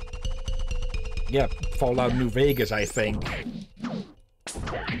 yeah, Fallout New Vegas, I think.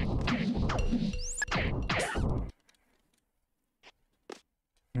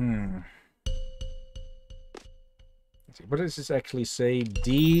 Let's see, what does this actually say?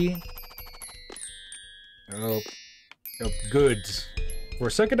 D. Oh, good. For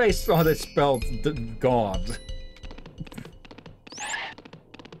a second I thought it spelled God.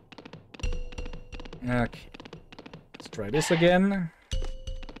 Okay. Let's try this again.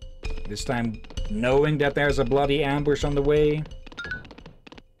 This time knowing that there's a bloody ambush on the way.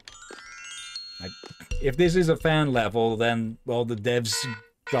 If this is a fan level, then, well, the devs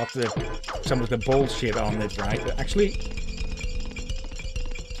got some of the bullshit on it, right? Actually,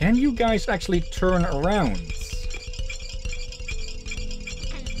 can you guys actually turn around?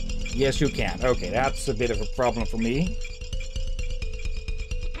 Yes, you can. Okay, that's a bit of a problem for me.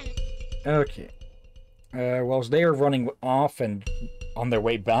 Okay. Whilst they are running off and on their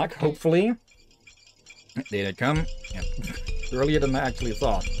way back, hopefully. There they come. Yeah. Earlier than I actually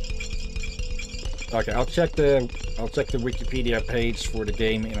thought. Okay, I'll check the Wikipedia page for the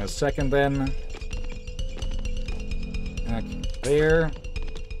game in a second then. Okay, there.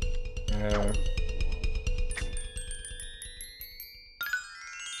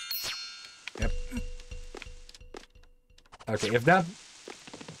 Yep. Okay,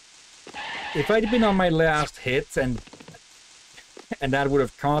 if I'd been on my last hit and that would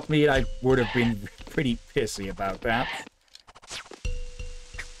have caught me, I would have been pretty pissy about that.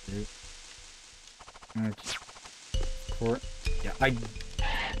 Okay. Yeah,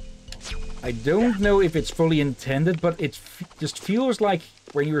 I don't know if it's fully intended, but it just feels like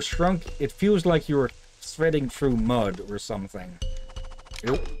when you're shrunk, it feels like you're threading through mud or something.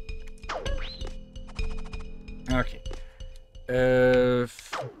 Oop. Okay.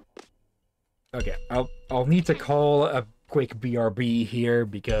 Okay, I'll need to call a quick BRB here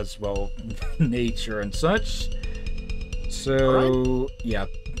because, well, nature and such. So, yeah.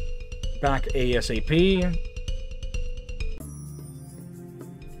 Back ASAP.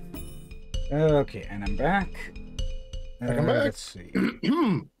 Okay, and I'm back. Let's see.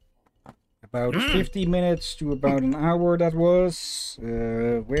 About 50 minutes to about an hour that was.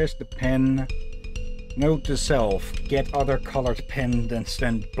 Where's the pen? Note to self. Get other colored pen than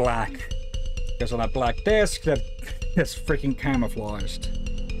black. Because on a black desk, that's freaking camouflaged.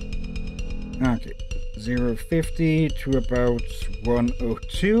 Okay. 050 to about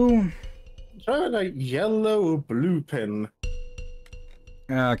 102. Try like yellow or blue pen.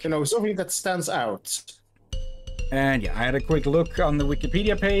 Okay. You know, something that stands out. And yeah, I had a quick look on the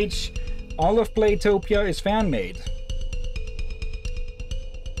Wikipedia page. All of Playtopia is fan-made.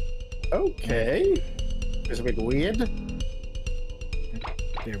 Okay. It's a bit weird.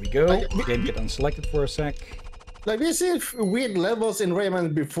 There we go. Didn't get unselected for a sec. Like, we see weird levels in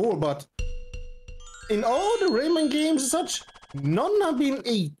Rayman before, but in all the Rayman games and such, none have been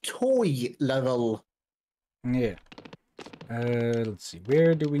a toy level. Yeah. Let's see.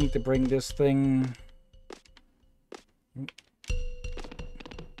 Where do we need to bring this thing? Yep.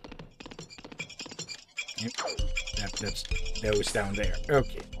 That's those down there.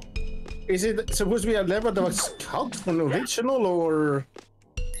 Okay. Is it supposed to be a level that was cut from the original, or...?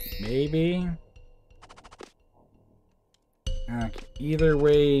 Maybe. Okay. Either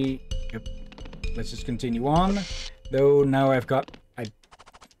way... Yep. Let's just continue on. Though now I've got...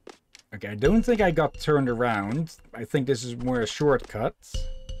 Okay, I don't think I got turned around. I think this is more a shortcut.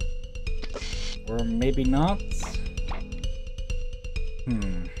 Or maybe not.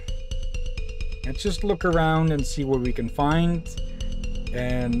 Let's just look around and see what we can find.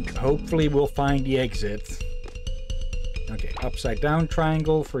 And hopefully we'll find the exit. Okay, upside down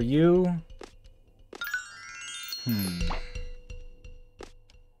triangle for you.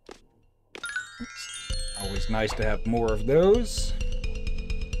 It's always nice to have more of those.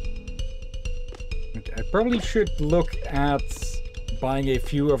 Okay, I probably should look at buying a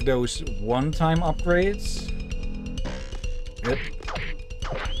few of those one-time upgrades. Yep.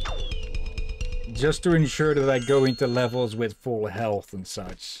 Just to ensure that I go into levels with full health and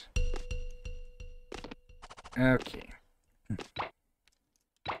such. Okay.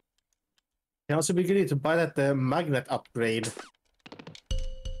 Can also be good to buy that magnet upgrade.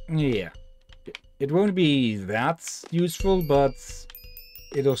 Yeah. It won't be that useful, but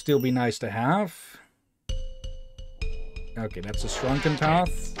it'll still be nice to have. Okay, that's a shrunken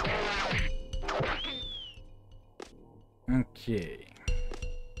path. Okay.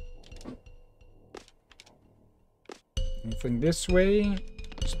 Anything this way?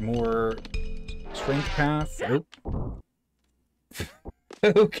 Just more shrink path. Oh.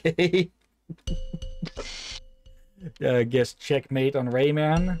 Okay. I guess checkmate on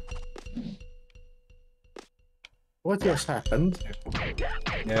Rayman. What just happened?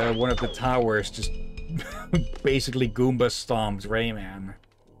 One of the towers just basically Goomba stomped Rayman.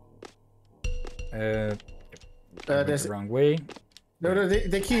 That's the wrong way. No,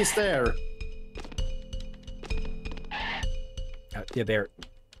 the key is there. Yeah, there.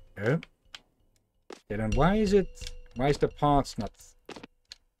 Yeah, then why is the parts not?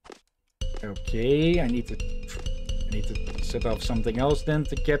 Okay, I need to set off something else then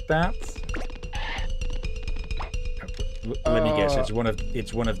to get that. Let me guess,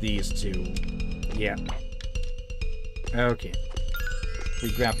 it's one of these two. Yeah. Okay.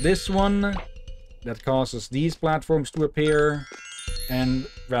 We grab this one. That causes these platforms to appear. And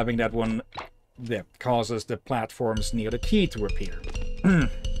grabbing that one that causes the platforms near the key to appear.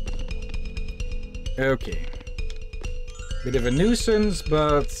 Okay. Bit of a nuisance,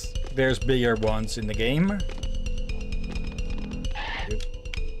 but there's bigger ones in the game.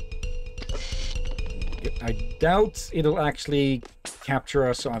 I doubt it'll actually capture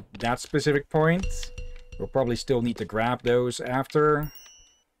us on that specific point. We'll probably still need to grab those after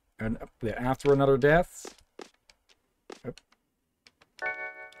another death.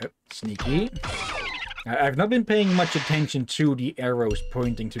 Sneaky. I've not been paying much attention to the arrows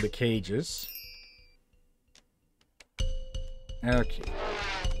pointing to the cages. Okay.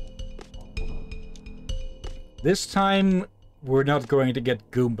 This time, we're not going to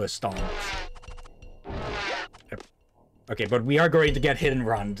get Goomba stomped. Okay, but we are going to get hit and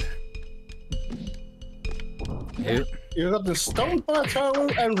run. You got the stomped by a tower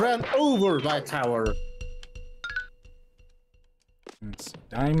and ran over by a tower. Let's see,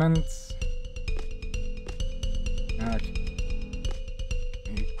 diamonds. Okay.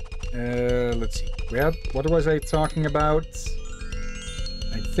 Let's see. What was I talking about?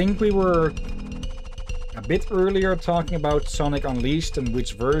 I think we were a bit earlier talking about Sonic Unleashed and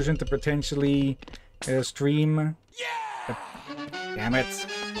which version to potentially stream. Yeah! Damn it.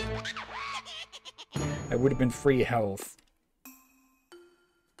 That would have been free health.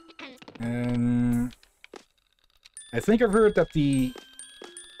 I think I've heard that the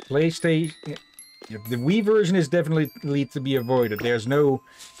PlayStation... The Wii version is definitely to be avoided. There's no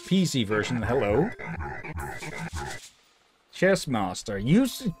PC version. Hello. Chess Master.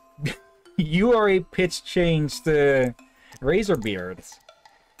 You are a pitch-changed Razorbeard.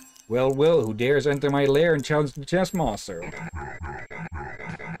 Well, who dares enter my lair and challenge the Chess Master?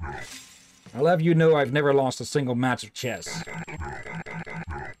 I'll have you know I've never lost a single match of chess.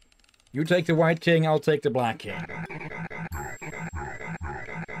 You take the White King, I'll take the Black King.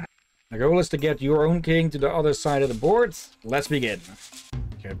 The goal is to get your own king to the other side of the board. Let's begin.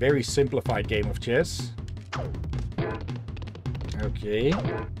 Okay, a very simplified game of chess. Okay.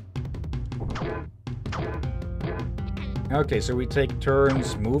 Okay, so we take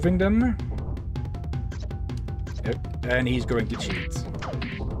turns moving them. Yep, and he's going to cheat.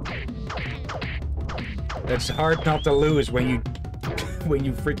 It's hard not to lose when you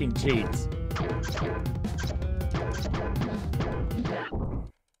freaking cheat.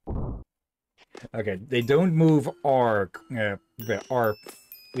 Okay, they don't move our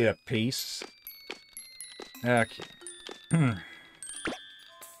piece. Okay.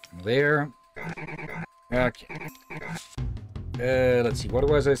 There. Okay. Let's see, what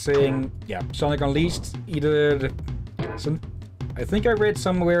was I saying? Yeah, Sonic Unleashed, I think I read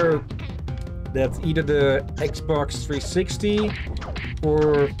somewhere that either the Xbox 360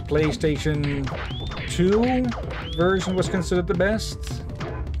 or PlayStation 2 version was considered the best.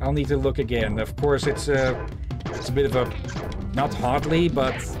 I'll need to look again. Of course, it's a bit of a, not hotly,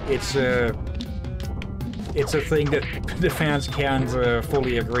 but it's a thing that the fans can't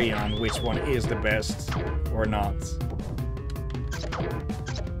fully agree on which one is the best or not.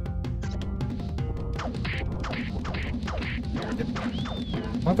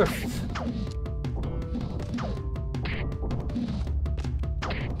 Mother.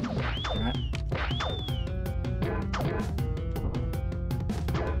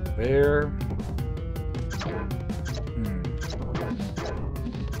 There.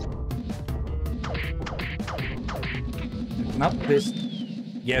 Not this.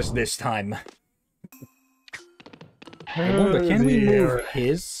 Yes, this time. I wonder, can we move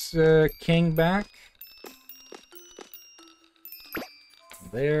his king back?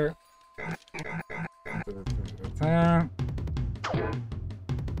 There.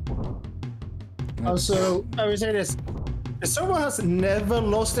 Also, I would say this. If someone has never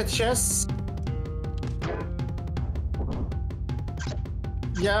lost at chess,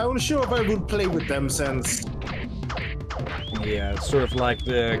 Yeah, I'm not sure if I would play with them since... Yeah, it's sort of like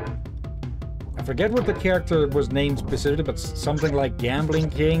the... I forget what the character was named specifically, but something like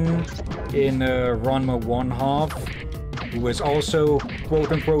Gambling King in Ranma 1/2, who was also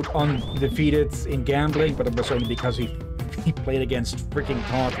quote-unquote undefeated in gambling, but it was only because he played against freaking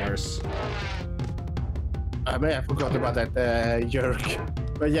toddlers. I may have forgot about that, jerk.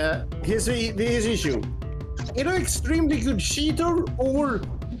 But yeah, here's his issue. Either extremely good cheater, or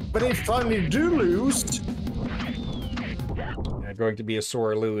when they finally do lose... Yeah, going to be a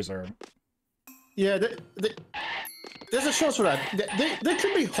sore loser. Yeah, there's a chance for that. They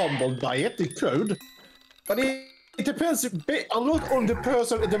could be humbled by it, they could. But it depends a lot on the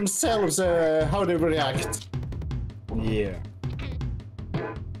person themselves, how they react. Yeah.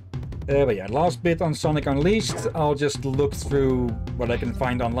 But yeah, last bit on Sonic Unleashed. I'll just look through what I can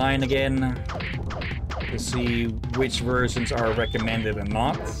find online again to see which versions are recommended and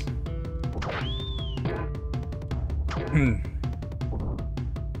not.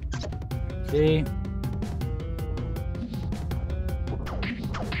 Okay.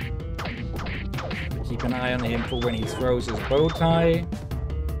 Keep an eye on him for when he throws his bow tie.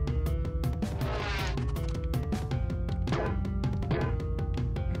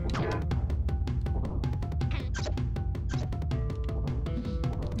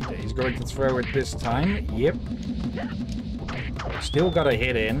 Okay, he's going to throw it this time. Yep. Still got a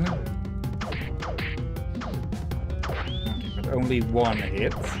hit in. Okay, but only one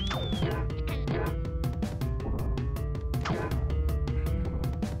hit.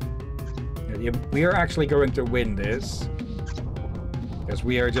 We are actually going to win this, because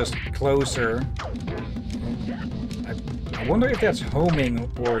we are just closer. I wonder if that's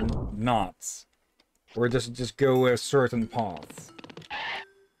homing or not, or does it just go a certain path?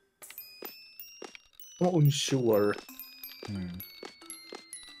 I'm unsure.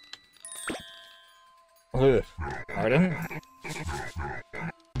 Pardon?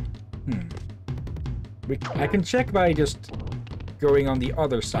 I can check by just going on the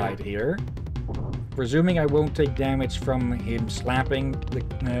other side here. Presuming I won't take damage from him slapping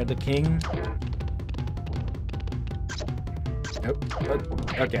the king. Oh,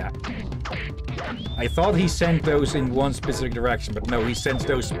 okay. I thought he sent those in one specific direction, but no, he sends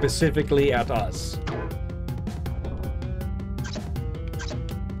those specifically at us.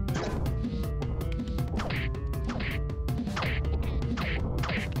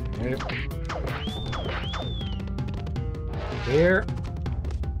 There.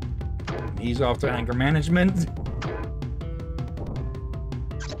 He's off to anger management.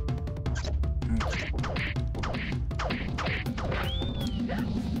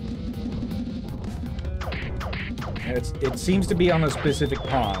 It seems to be on a specific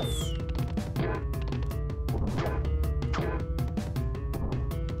path.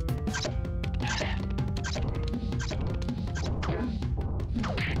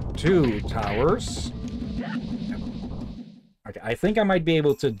 Two towers. Okay, I think I might be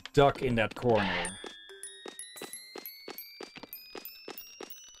able to duck in that corner.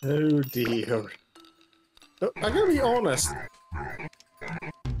 Oh dear. I gotta be honest.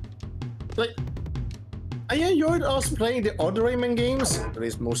 Like, I enjoyed us playing the other Rayman games, at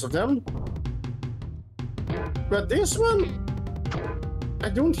least most of them. But this one, I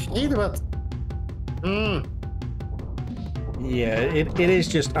don't hate it. Yeah, it is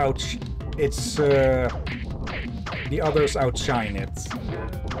just ouch. It's the others outshine it.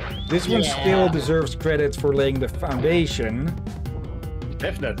 This one still deserves credit for laying the foundation.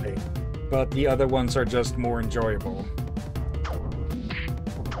 Definitely. But the other ones are just more enjoyable.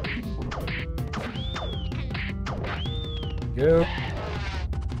 Go.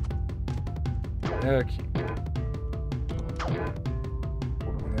 Okay.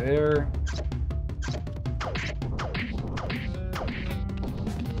 There.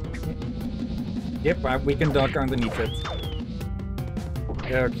 Yep, we can duck underneath it.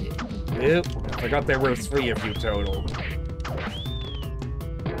 Okay. Yep. I forgot there were 3 of you total.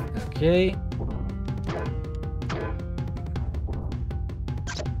 Okay.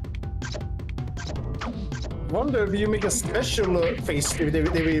 Wonder if you make a special face if they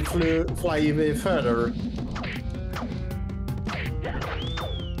will fly even further.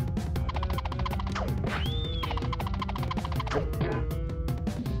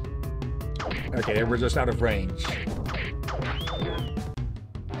 Okay, we're just out of range.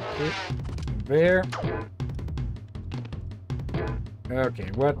 Okay. There. Okay,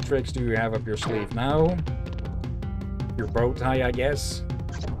 what tricks do you have up your sleeve now? Your bow tie, I guess.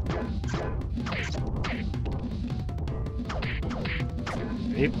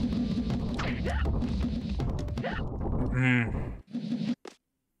 Yep.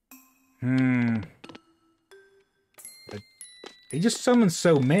 just summoned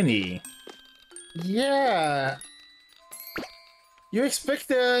so many. Yeah. You expect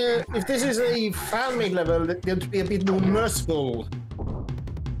if this is a fan-made level, them to be a bit more merciful.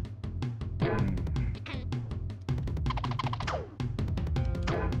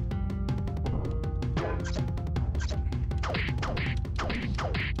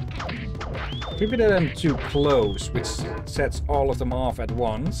 Maybe that I'm too close, which sets all of them off at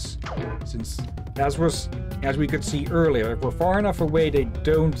once. Since, as we could see earlier, if we're far enough away, they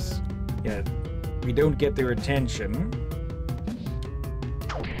don't. Yeah, we don't get their attention.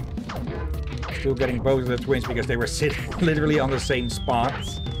 Still getting both of the twins because they were sitting literally on the same spot.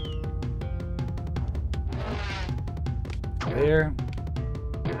 There.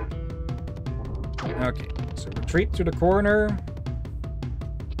 Okay, so retreat to the corner.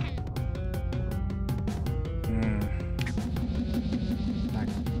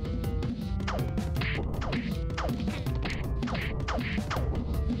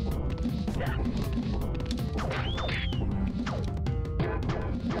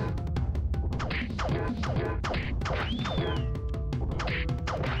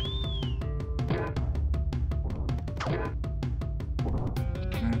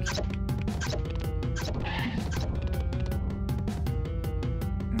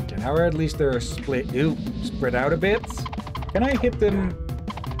 Now at least they're spread out a bit. Can I hit them?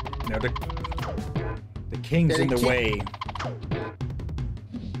 No, the king's in the way.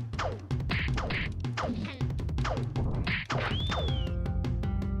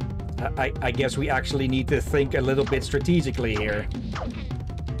 I guess we actually need to think a little bit strategically here.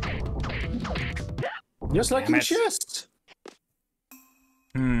 Just like in chess.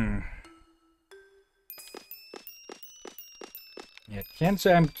 Yeah, can't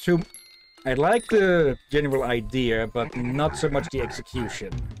say I'm too... I like the general idea, but not so much the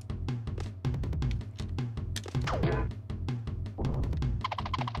execution.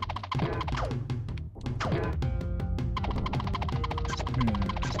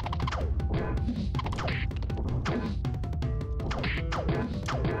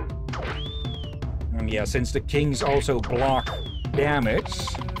 And yeah, since the kings also block damage...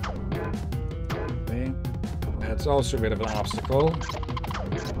 That's also a bit of an obstacle.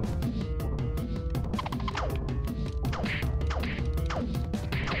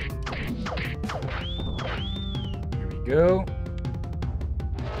 Here we go.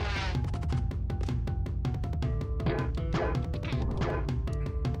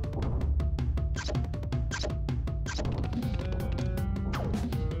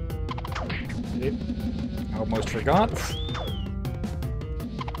 Almost forgot.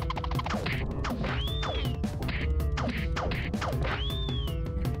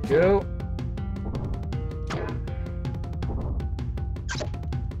 Go.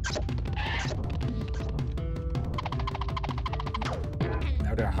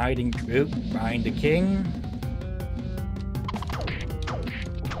 Now they're hiding behind the king.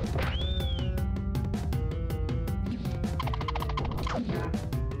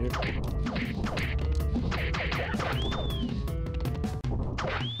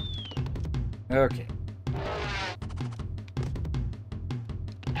 Okay.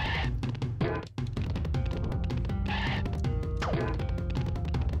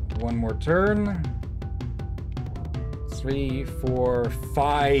 One more turn. 3, 4,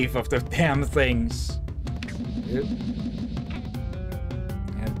 5 of the damn things. Yep.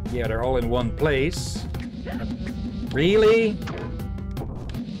 And yeah, they're all in one place. Really?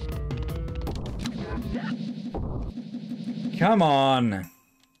 Come on.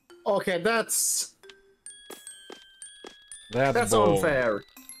 Okay, that's bold. unfair.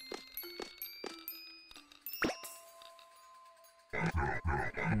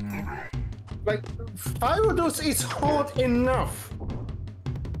 Like, 5 of those is hard enough.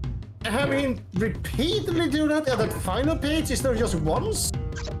 Having repeatedly do that at that final page instead of just once?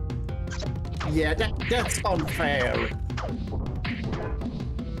 Yeah, that's unfair.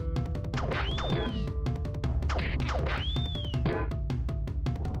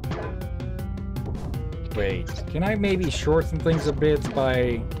 Wait, can I maybe shorten things a bit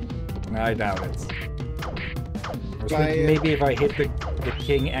by... No, I doubt it. I was thinking maybe if I hit the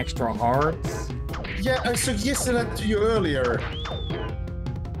king extra hard. Yeah, I suggested that to you earlier.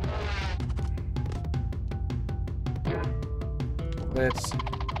 Let's...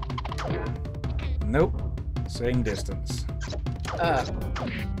 Nope. Same distance.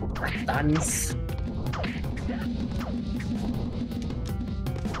 Dance.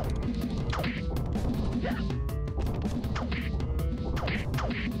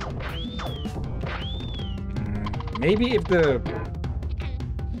 Maybe if the...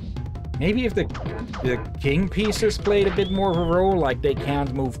 Maybe if the king pieces played a bit more of a role, like they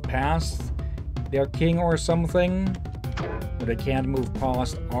can't move past their king or something. Or they can't move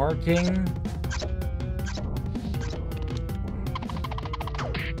past our king.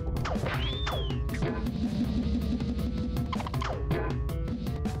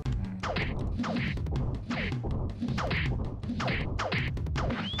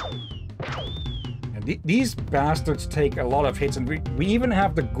 These bastards take a lot of hits, and we even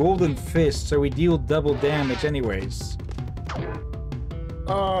have the golden fist, so we deal double damage anyways.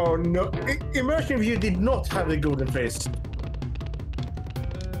 Oh no. Imagine if you did not have the golden fist.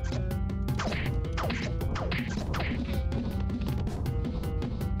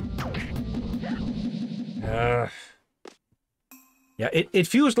 Yeah, it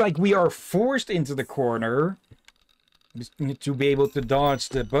feels like we are forced into the corner to be able to dodge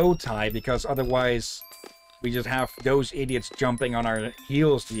the bow tie, because otherwise we just have those idiots jumping on our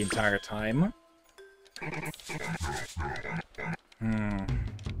heels the entire time.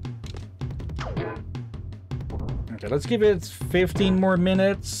 Okay, let's give it 15 more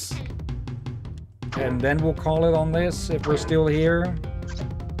minutes. And then we'll call it on this if we're still here.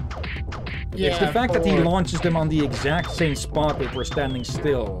 Yeah, it's the fact that he launches them on the exact same spot if we're standing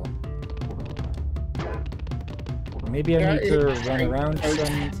still. Maybe I need to run around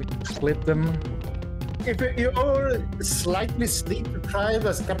some to split them. If you're slightly sleep deprived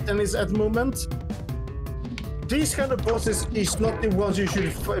as Captain is at the moment, these kind of bosses is not the ones you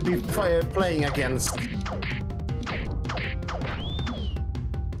should be playing against.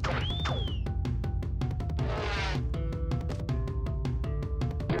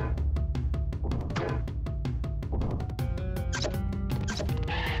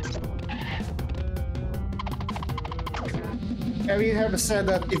 We have said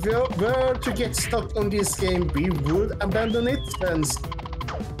that if we were to get stuck on this game, we would abandon it, friends.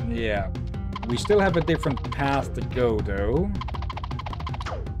 Yeah. We still have a different path to go, though.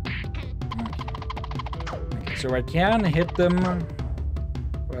 Okay, so I can hit them,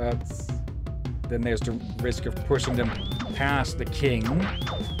 but then there's the risk of pushing them past the king.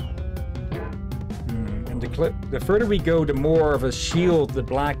 And the further we go, the more of a shield the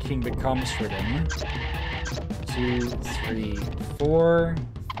Black King becomes for them. 2, 3, 4,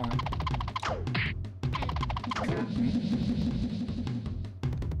 5.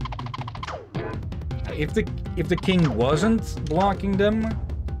 If the king wasn't blocking them,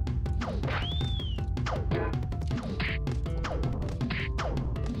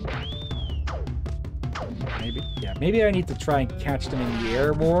 maybe I need to try and catch them in the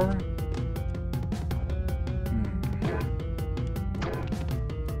air more.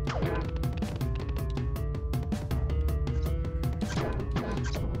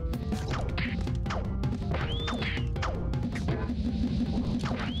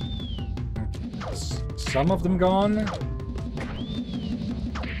 Some of them gone.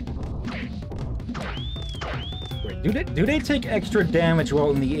 Wait, do they take extra damage while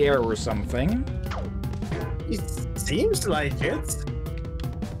in the air or something? It seems like it.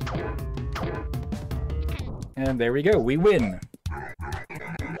 And there we go, we win.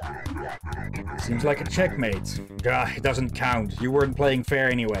 Seems like a checkmate. Gah, it doesn't count. You weren't playing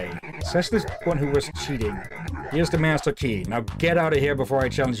fair anyway. Says this one who was cheating. Here's the master key. Now get out of here before I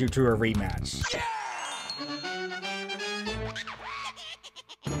challenge you to a rematch.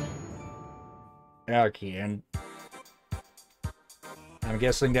 Okay, and I'm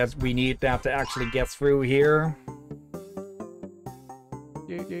guessing that we need that to actually get through here.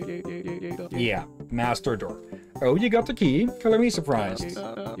 Yeah, master door. Oh, you got the key? Color me surprised.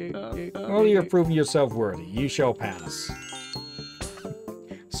 Well, you have proven yourself worthy. You shall pass.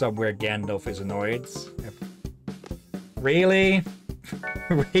 Somewhere Gandalf is annoyed. Really?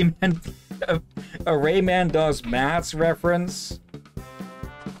 Rayman... a Rayman does maths reference?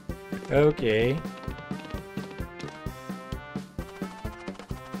 Okay.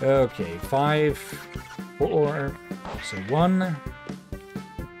 Okay, 5, 4, so 1.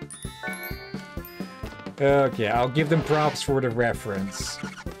 Okay, I'll give them props for the reference.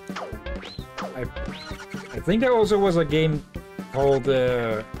 I think there also was a game called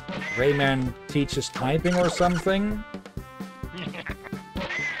Rayman Teaches Typing or something.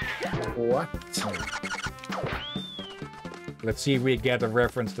 What? Let's see if we get a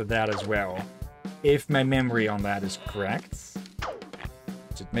reference to that as well. If my memory on that is correct.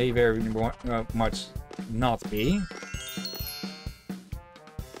 Which it may very much not be.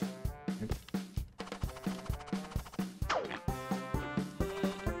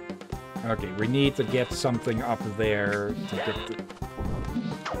 Okay, we need to get something up there to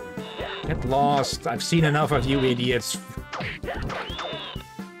get lost. I've seen enough of you idiots.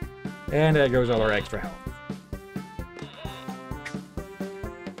 And there goes all our extra health.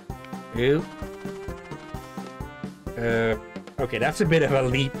 Ew. Okay, that's a bit of a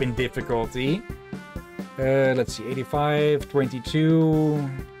leap in difficulty. Let's see, 85, 22,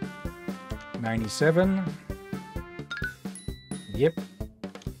 97. Yep.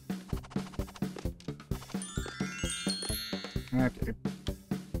 Okay.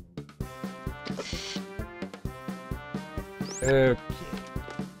 Okay.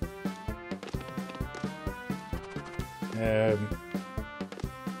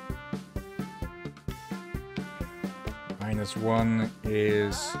 -1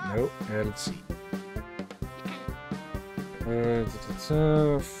 is... Nope. Let's see.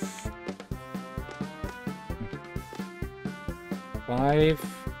 5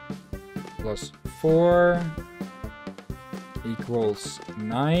 plus 4 equals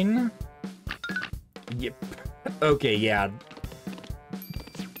 9. Yep. Okay, yeah.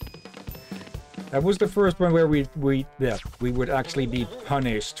 That was the first one where we would actually be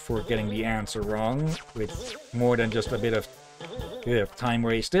punished for getting the answer wrong, with more than just a bit of time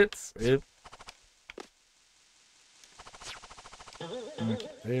wasted. Yep.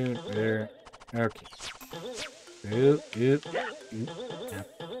 Okay, there. Okay. Yep.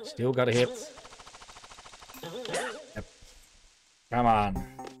 Still got a hit. Yep. Come on.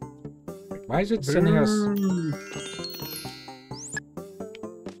 Wait, why is it sending us...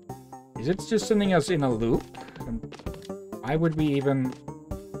 Is it just sending us in a loop? Why would we even...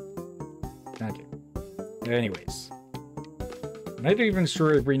 Okay. Anyways. I'm not even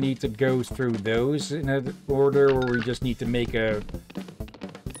sure if we need to go through those in an order, or we just need to make a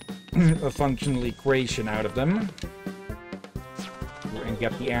functional equation out of them. And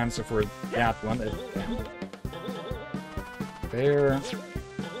get the answer for that one. There.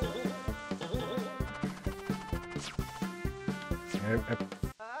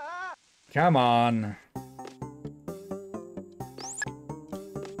 Come on.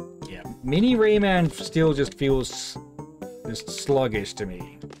 Yeah, Mini Rayman still just feels just sluggish to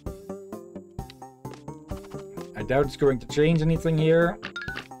me. I doubt it's going to change anything here.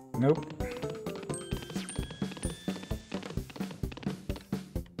 Nope.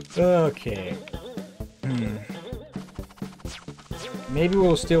 Okay. Maybe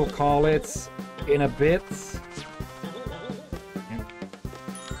we'll still call it in a bit.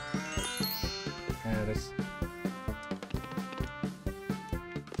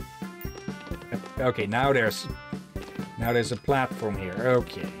 Okay, now there's a platform here.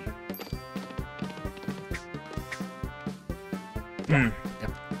 Okay.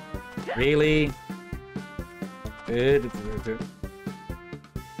 Really?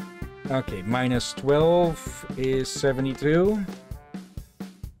 Okay, -12 is 72.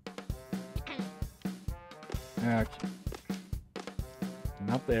 Okay.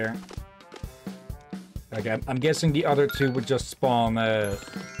 Not there. Okay, I'm guessing the other two would just spawn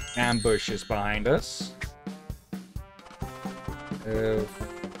ambushes behind us.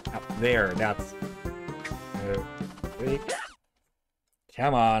 Up there, that's... wait.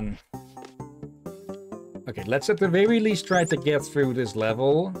 Come on. Okay, let's at the very least try to get through this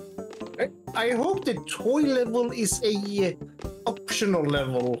level. I hope the toy level is a optional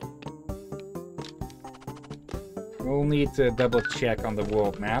level. We'll need to double check on the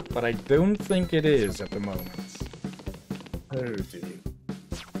world map, but I don't think it is at the moment. Oh dear.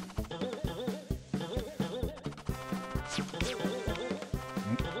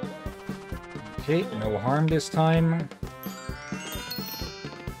 Okay, no harm this time.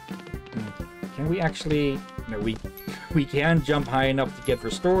 Can we actually... No, we can jump high enough to get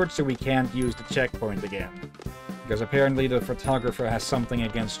restored, so we can't use the checkpoint again. Because apparently the photographer has something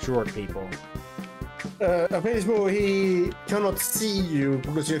against short people. Apparently he cannot see you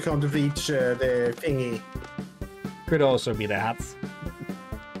because you can't reach the thingy. Could also be that.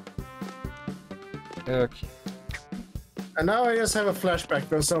 Okay. And now I just have a flashback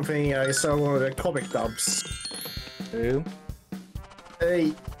from something I saw on one of the comic dubs. Who?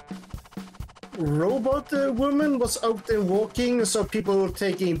 A robot woman was out there walking, so people were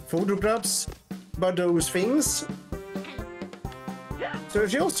taking photographs about those things. So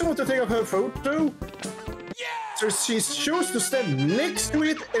she also wanted to take up her photo. So she chose to stand next to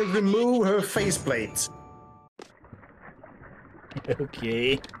it and remove her faceplate.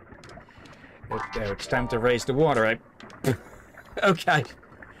 Okay. It's time to raise the water, right? Okay.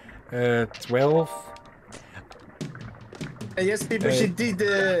 12. Yes, people, she did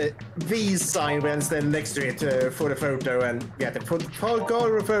the V sign when stand next to it for the photo, and yeah, the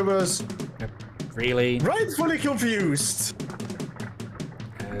photographer was really rightfully confused.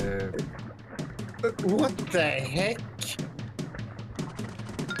 What the heck?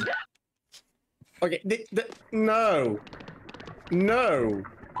 Okay, no. No.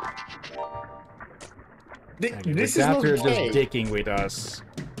 This is not they're okay. just dicking with us.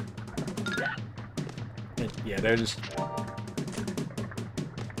 Yeah, they're just...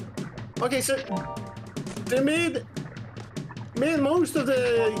 Okay, so they made most of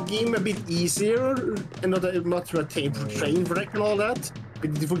the game a bit easier and not much of a train wreck and all that.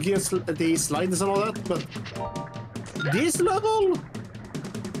 It forgives the sliders and all that, but this level,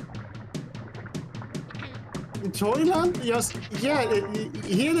 Toyland, just yeah,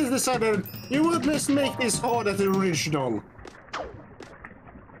 here is decided you would just make this hard as the original.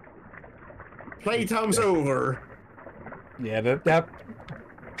 Playtime's over. Yeah, that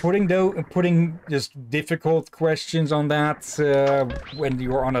putting just difficult questions on that when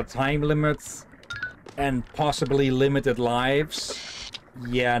you're on a time limit and possibly limited lives.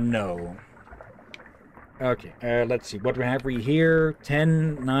 Yeah, no. Okay, let's see. What we have here?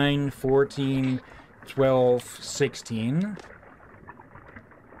 10, 9, 14, 12, 16.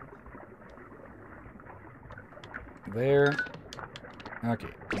 There. Okay,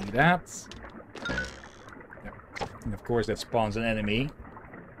 do that. Yep. And of course that spawns an enemy.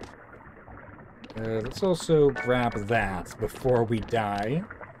 Let's also grab that before we die.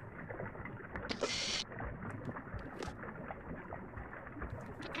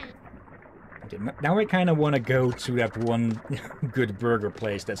 Okay, now I kind of want to go to that one good burger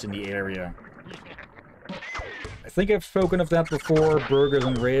place that's in the area. I think I've spoken of that before, burgers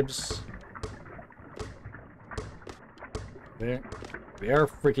and ribs. They are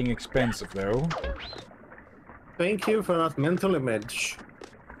freaking expensive, though. Thank you for that mental image.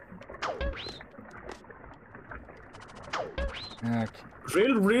 Okay.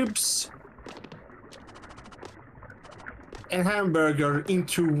 Grilled ribs and hamburger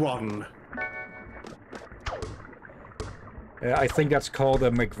into one. I think that's called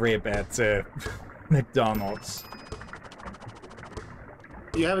a McRib at McDonald's.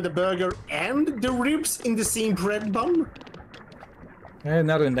 You have the burger and the ribs in the same bread bun?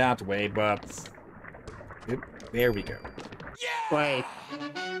 Not in that way, but... there we go. Wait,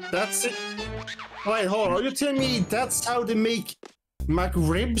 that's it? Wait, hold on, are you telling me that's how they make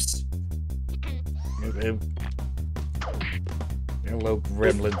McRibs? Hello,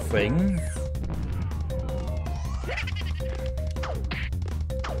 gremlin thing.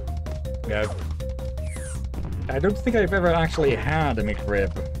 Yeah. I don't think I've ever actually had a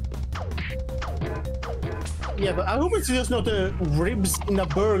McRib. Yeah, but I hope it's just not the ribs in a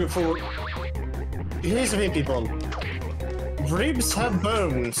burger for... Here's the thing, people. Ribs have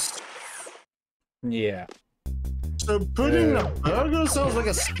bones. Yeah. So putting in a burger sounds like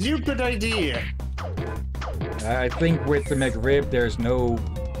a stupid idea. I think with the McRib, there's no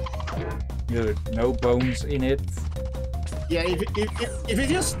bones in it. Yeah, if it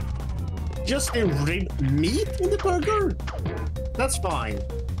just a rib meat in the burger, that's fine.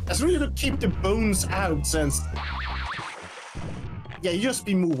 As long as you don't keep the bones out, since yeah, you just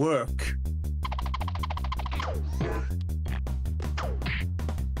be more work.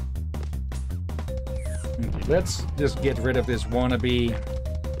 Let's just get rid of this wannabe.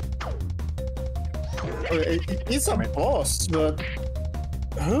 It's a boss, but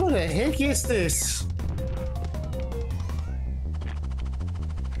who the heck is this?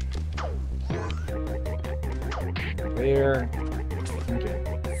 There. Okay.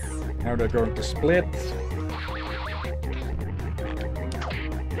 Now they're going to split.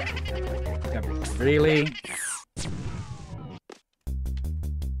 Yep. Really?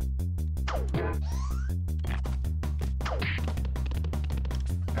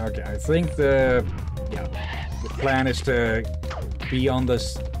 Okay, I think the plan is to be on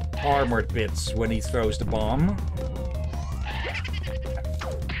this armored bits when he throws the bomb.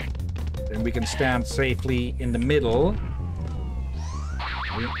 Then we can stand safely in the middle.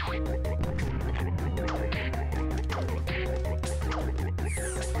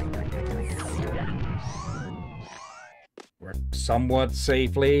 Work somewhat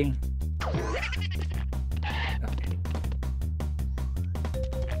safely.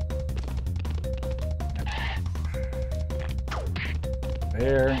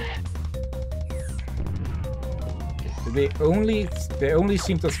 There. They only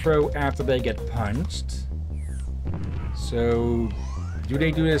seem to throw after they get punched. So, do they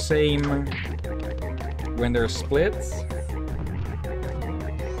do the same when they're split?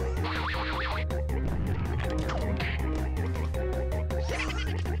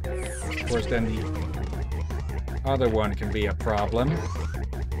 Of course, then the other one can be a problem.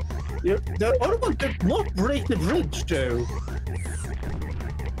 Yeah, the other one did not break the bridge, though.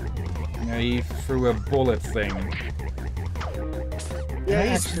 Yeah, he threw a bullet thing. Yeah,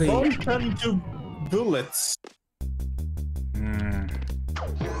 he's bumped into bullets.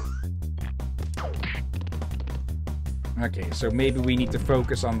 Okay, so maybe we need to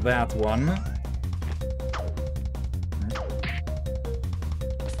focus on that one.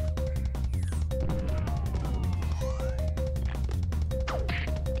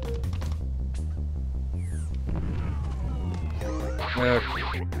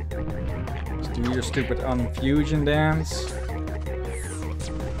 Okay. Let's do your stupid unfusion dance.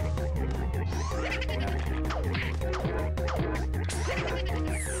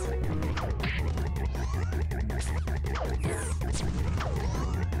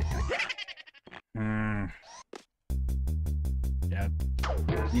 Yeah.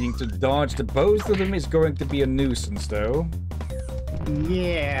 Needing to dodge the both of them is going to be a nuisance, though.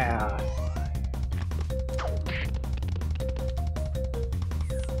 Yeah.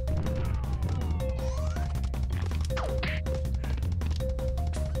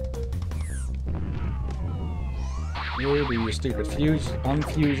 You do your stupid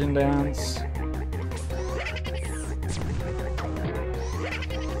unfusion dance.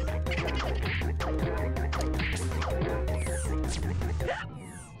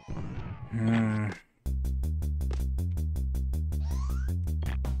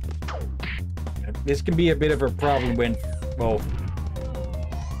 This can be a bit of a problem when, well,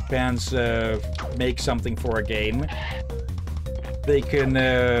 fans make something for a game. They can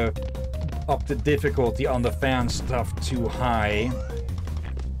up the difficulty on the fan stuff too high,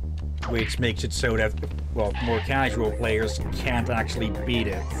 which makes it so that, well, more casual players can't actually beat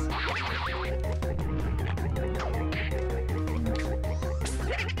it.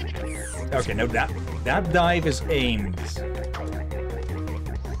 Okay, no, that dive is aimed.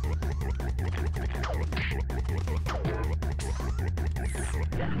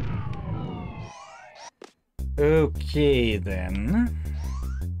 Okay, then.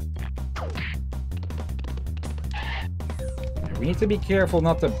 We need to be careful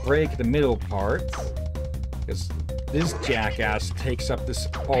not to break the middle part, because this jackass takes up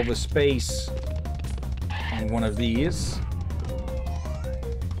all the space on one of these.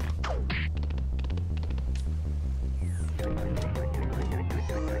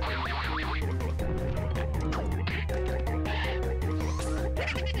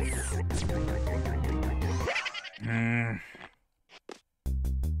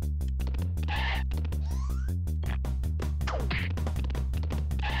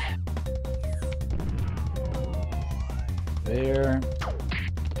 There.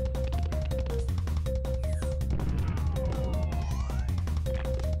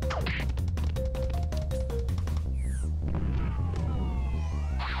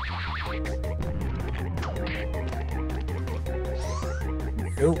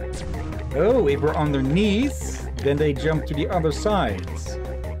 Oh. Oh, if we're underneath, then they jump to the other sides.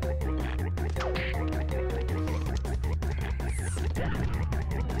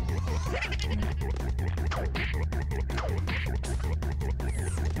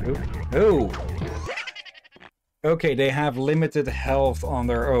 Oh! Okay, they have limited health on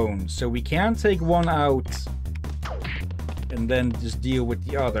their own, so we can take one out and then just deal with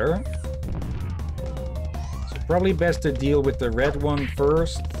the other. So probably best to deal with the red one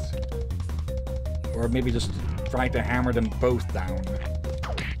first, or maybe just try to hammer them both down.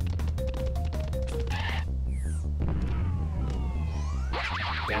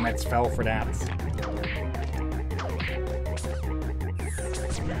 Damn it, fell for that.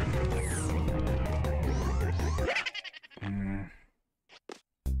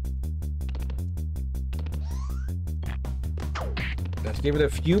 Let's give it a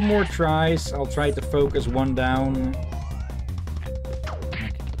few more tries. I'll try to focus one down.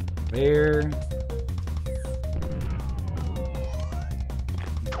 Okay. There.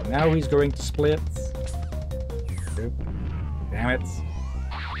 Now he's going to split. Oop. Damn it.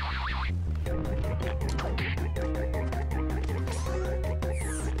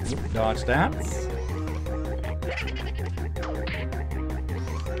 Oop, dodge that.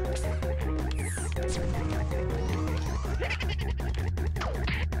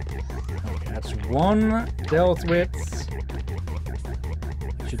 One dealt with.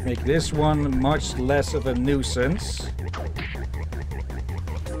 Should make this one much less of a nuisance.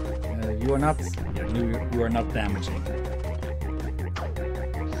 You are not. You are not damaging.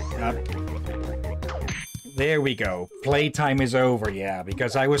 There we go. Playtime is over, yeah,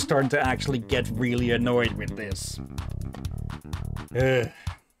 because I was starting to actually get really annoyed with this.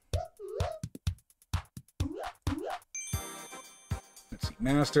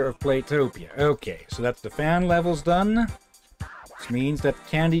 Master of Playtopia. Okay, so that's the fan levels done. Which means that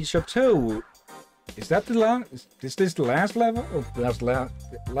Candy Chateau... Is that the last... Is this the last level? Or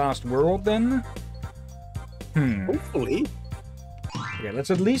last world, then? Hopefully. Okay,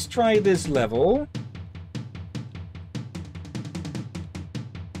 let's at least try this level.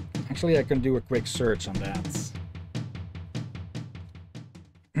 Actually, I can do a quick search on that.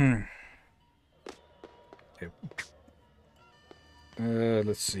 Okay.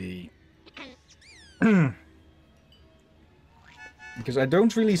 Let's see. Because I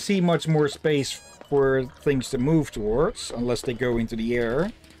don't really see much more space for things to move towards, unless they go into the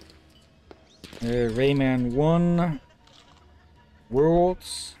air. Rayman 1.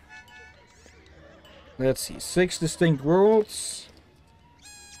 Worlds. Let's see, 6 distinct worlds.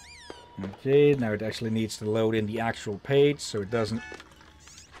 Okay, now it actually needs to load in the actual page, so it doesn't...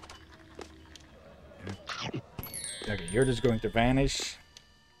 Okay, you're just going to vanish.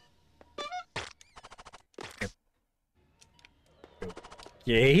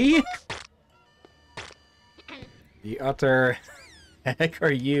 Okay. The utter heck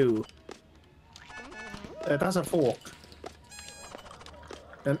are you? That's a fork.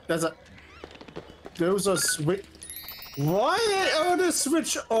 And there's a... Those are switch... Why are the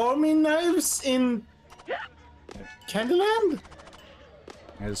switch army knives in... Candyland?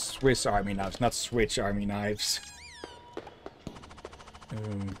 Swiss army knives, not switch army knives.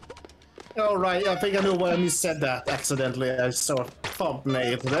 All right, I think I know why I said that accidentally. I saw a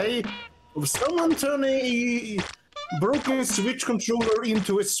thumbnail today of someone turning a broken Switch controller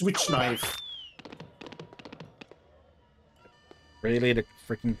into a Switch knife. Really, the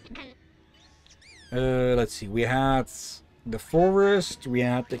freaking... let's see, we had the forest, we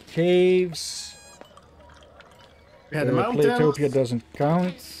had the caves. We had the mountains. Playtopia doesn't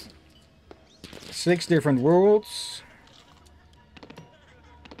count. 6 different worlds.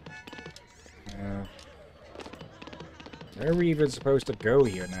 Where are we even supposed to go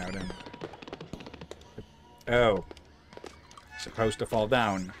here now, then? Oh. Supposed to fall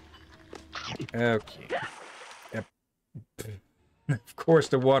down. Okay. Yep. Of course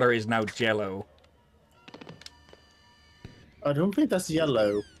the water is now jello. I don't think that's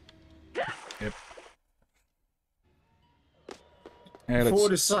yellow. Yep. For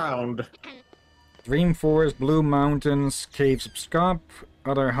the sound. Dream Forest, Blue Mountains, Caves of Scop.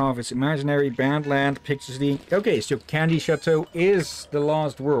 Other half is imaginary, Bandland, Picture City. Okay, so Candy Chateau is the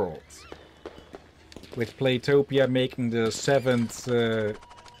last world. With Playtopia making the 7th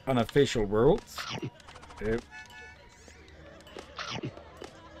unofficial world. Yep.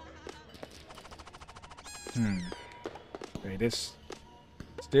 Okay, this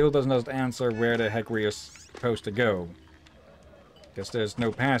still does not answer where the heck we are supposed to go. Because there's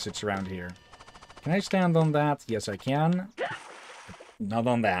no passage around here. Can I stand on that? Yes, I can. Not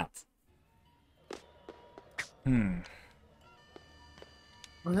on that.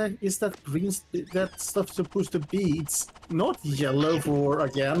 What the heck is that green? That stuff supposed to be? It's not yellow for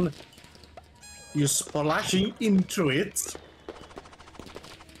again. You're splashing into it.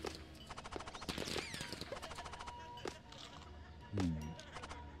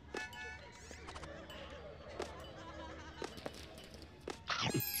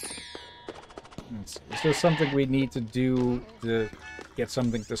 Is there something we need to do to get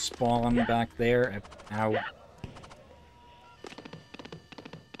something to spawn back there? Ow.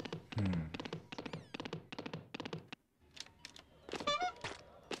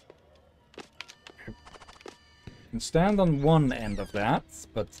 Can stand on one end of that,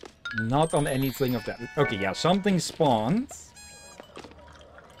 but not on anything of that. Okay, yeah, something spawned.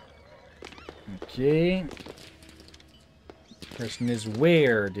 Okay. Question is,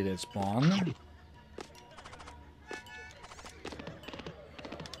 where did it spawn?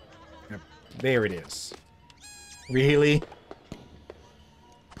 Yep, there it is. Really?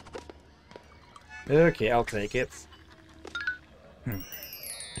 Okay, I'll take it.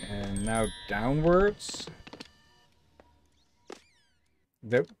 And now downwards.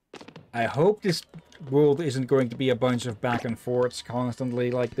 I hope this world isn't going to be a bunch of back and forths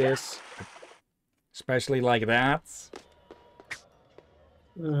constantly like this. Especially like that.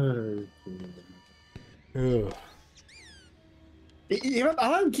 Even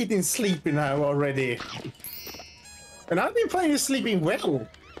I'm getting sleepy now already. And I've been playing sleeping well.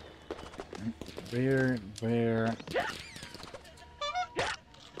 Where?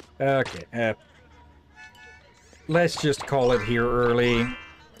 Okay, let's just call it here early.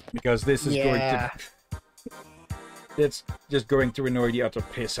 Because this is going to... It's just going to annoy the utter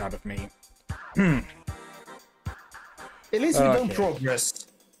piss out of me. At least we don't progress.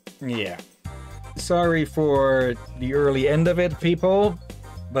 Yeah. Sorry for the early end of it, people.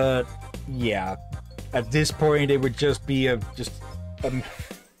 But, yeah. At this point, it would just be a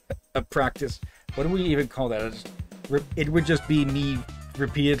practice. What do we even call that? It would just be me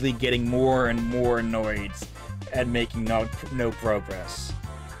repeatedly getting more and more annoyed and making no progress.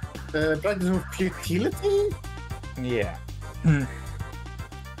 Practice of futility? Yeah.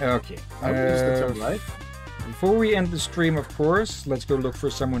 Okay. I will use the term right. Before we end the stream, of course, let's go look for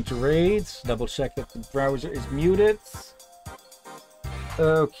someone to raid. Double check that the browser is muted.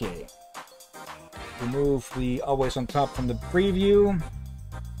 Okay. Remove the always on top from the preview.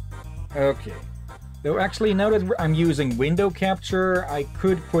 Okay. Though actually, now that I'm using window capture, I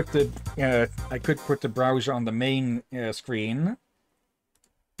could put the browser on the main screen,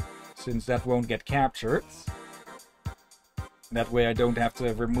 since that won't get captured. That way, I don't have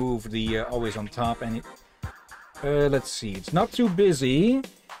to remove the always on top. And let's see, it's not too busy.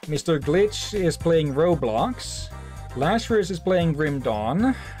 Mr. Glitch is playing Roblox. Lashverse is playing Grim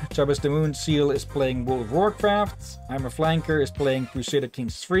Dawn. Chubbas the Moon Seal is playing World of Warcraft. I'm a Flanker is playing Crusader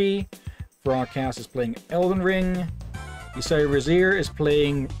Kings 3. Broadcast is playing Elden Ring. Isaiah Razier is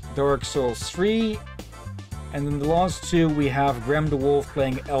playing Dark Souls 3. And in the last two, we have Graham the Wolf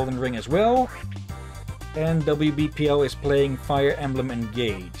playing Elden Ring as well. And WBPL is playing Fire Emblem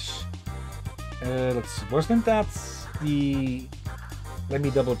Engage. Let's see, wasn't that the... Let me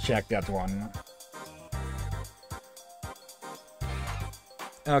double check that one.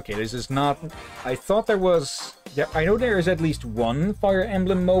 Okay, this is not... I thought there was... Yeah, I know there is at least one Fire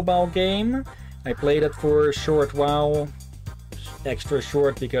Emblem mobile game. I played it for a short while. Extra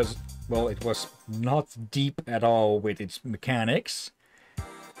short because, well, it was not deep at all with its mechanics.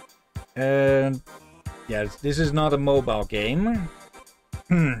 And... yeah, this is not a mobile game.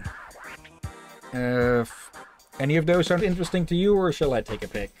 Any of those sound interesting to you, or shall I take a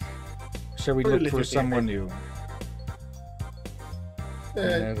pick? Shall we look for someone new?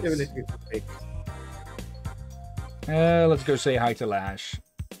 Let's go say hi to Lash.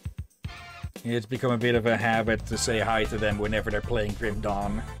 It's become a bit of a habit to say hi to them whenever they're playing Grim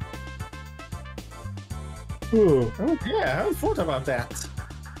Dawn. Ooh. Oh yeah, I haven't thought about that.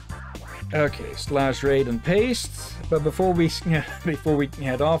 Okay, slash raid and paste. But before we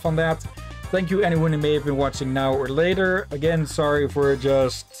head off on that, thank you anyone who may have been watching now or later. Again, sorry for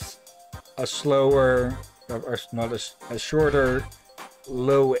just a slower, or not a shorter,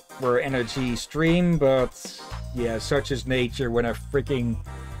 lower energy stream, but yeah, such is nature when a freaking...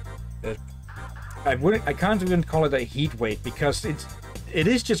 I can't even call it a heat wave because it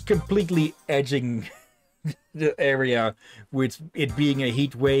is just completely edging the area with it being a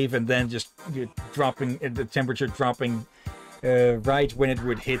heat wave and then just dropping the temperature dropping right when it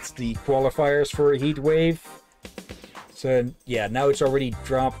would hit the qualifiers for a heat wave. So yeah, now it's already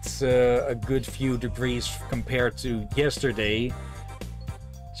dropped a good few degrees compared to yesterday.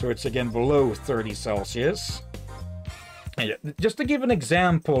 So it's again below 30 Celsius. And just to give an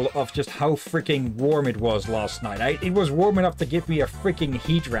example of just how freaking warm it was last night, it was warm enough to give me a freaking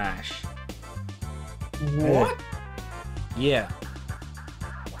heat rash. What? Yeah.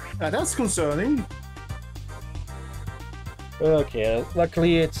 That's concerning. Okay,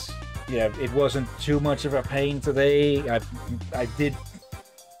 luckily it wasn't too much of a pain today. I did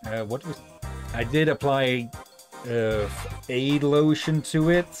apply aid lotion to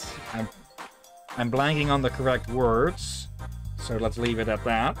it. I'm blanking on the correct words, so let's leave it at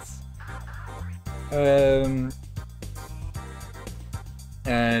that.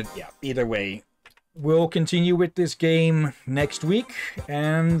 Yeah, either way, we'll continue with this game next week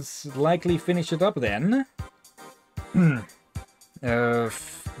and likely finish it up then.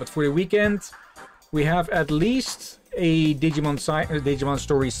 But for the weekend, we have at least a Digimon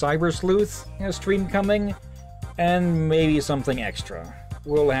Story Cyber Sleuth stream coming, and maybe something extra.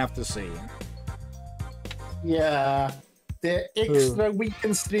 We'll have to see. Yeah, the extra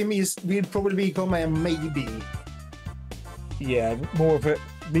weekend stream will probably become a maybe. Yeah, more of a...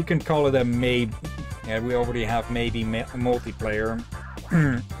 We can call it a maybe. Yeah, we already have maybe multiplayer.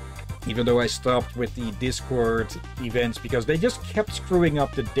 Even though I stopped with the Discord events because they just kept screwing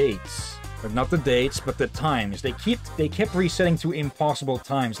up the dates. But not the dates, but the times. They kept resetting to impossible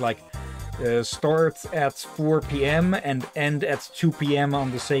times, like start at 4 PM and end at 2 PM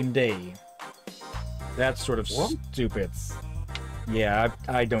on the same day. That's sort of stupid. Yeah,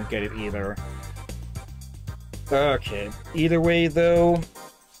 I don't get it either. Okay, either way though,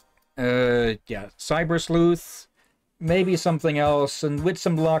 yeah, Cyber Sleuth, maybe something else, and with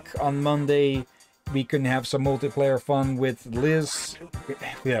some luck on Monday we can have some multiplayer fun with Liz,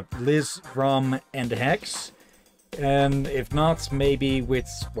 Rom, and Hex. And if not, maybe with,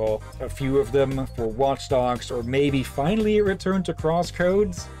 well, a few of them for Watch Dogs, or maybe finally a return to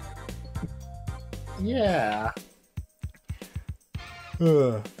Crosscodes. Yeah.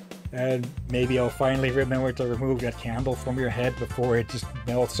 And maybe I'll finally remember to remove that candle from your head before it just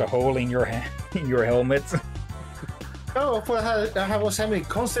melts a hole in your helmet. know, I was having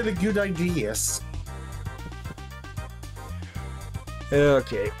constantly good ideas.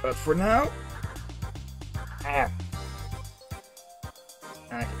 Okay, but for now... Okay.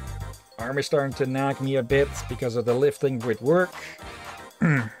 Arm is starting to nag me a bit because of the lifting with work.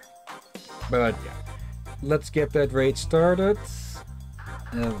 But yeah, let's get that raid started.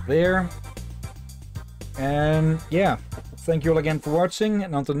 There. And yeah, thank you all again for watching,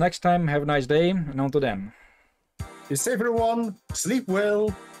 and until next time, have a nice day, and until then. Be safe, everyone, sleep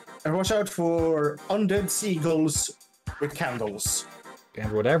well, and watch out for undead seagulls with candles.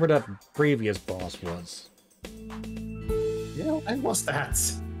 And whatever that previous boss was. Yeah, and what's that?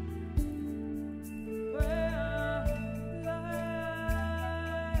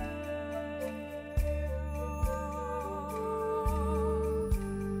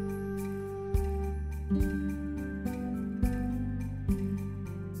 Thank you.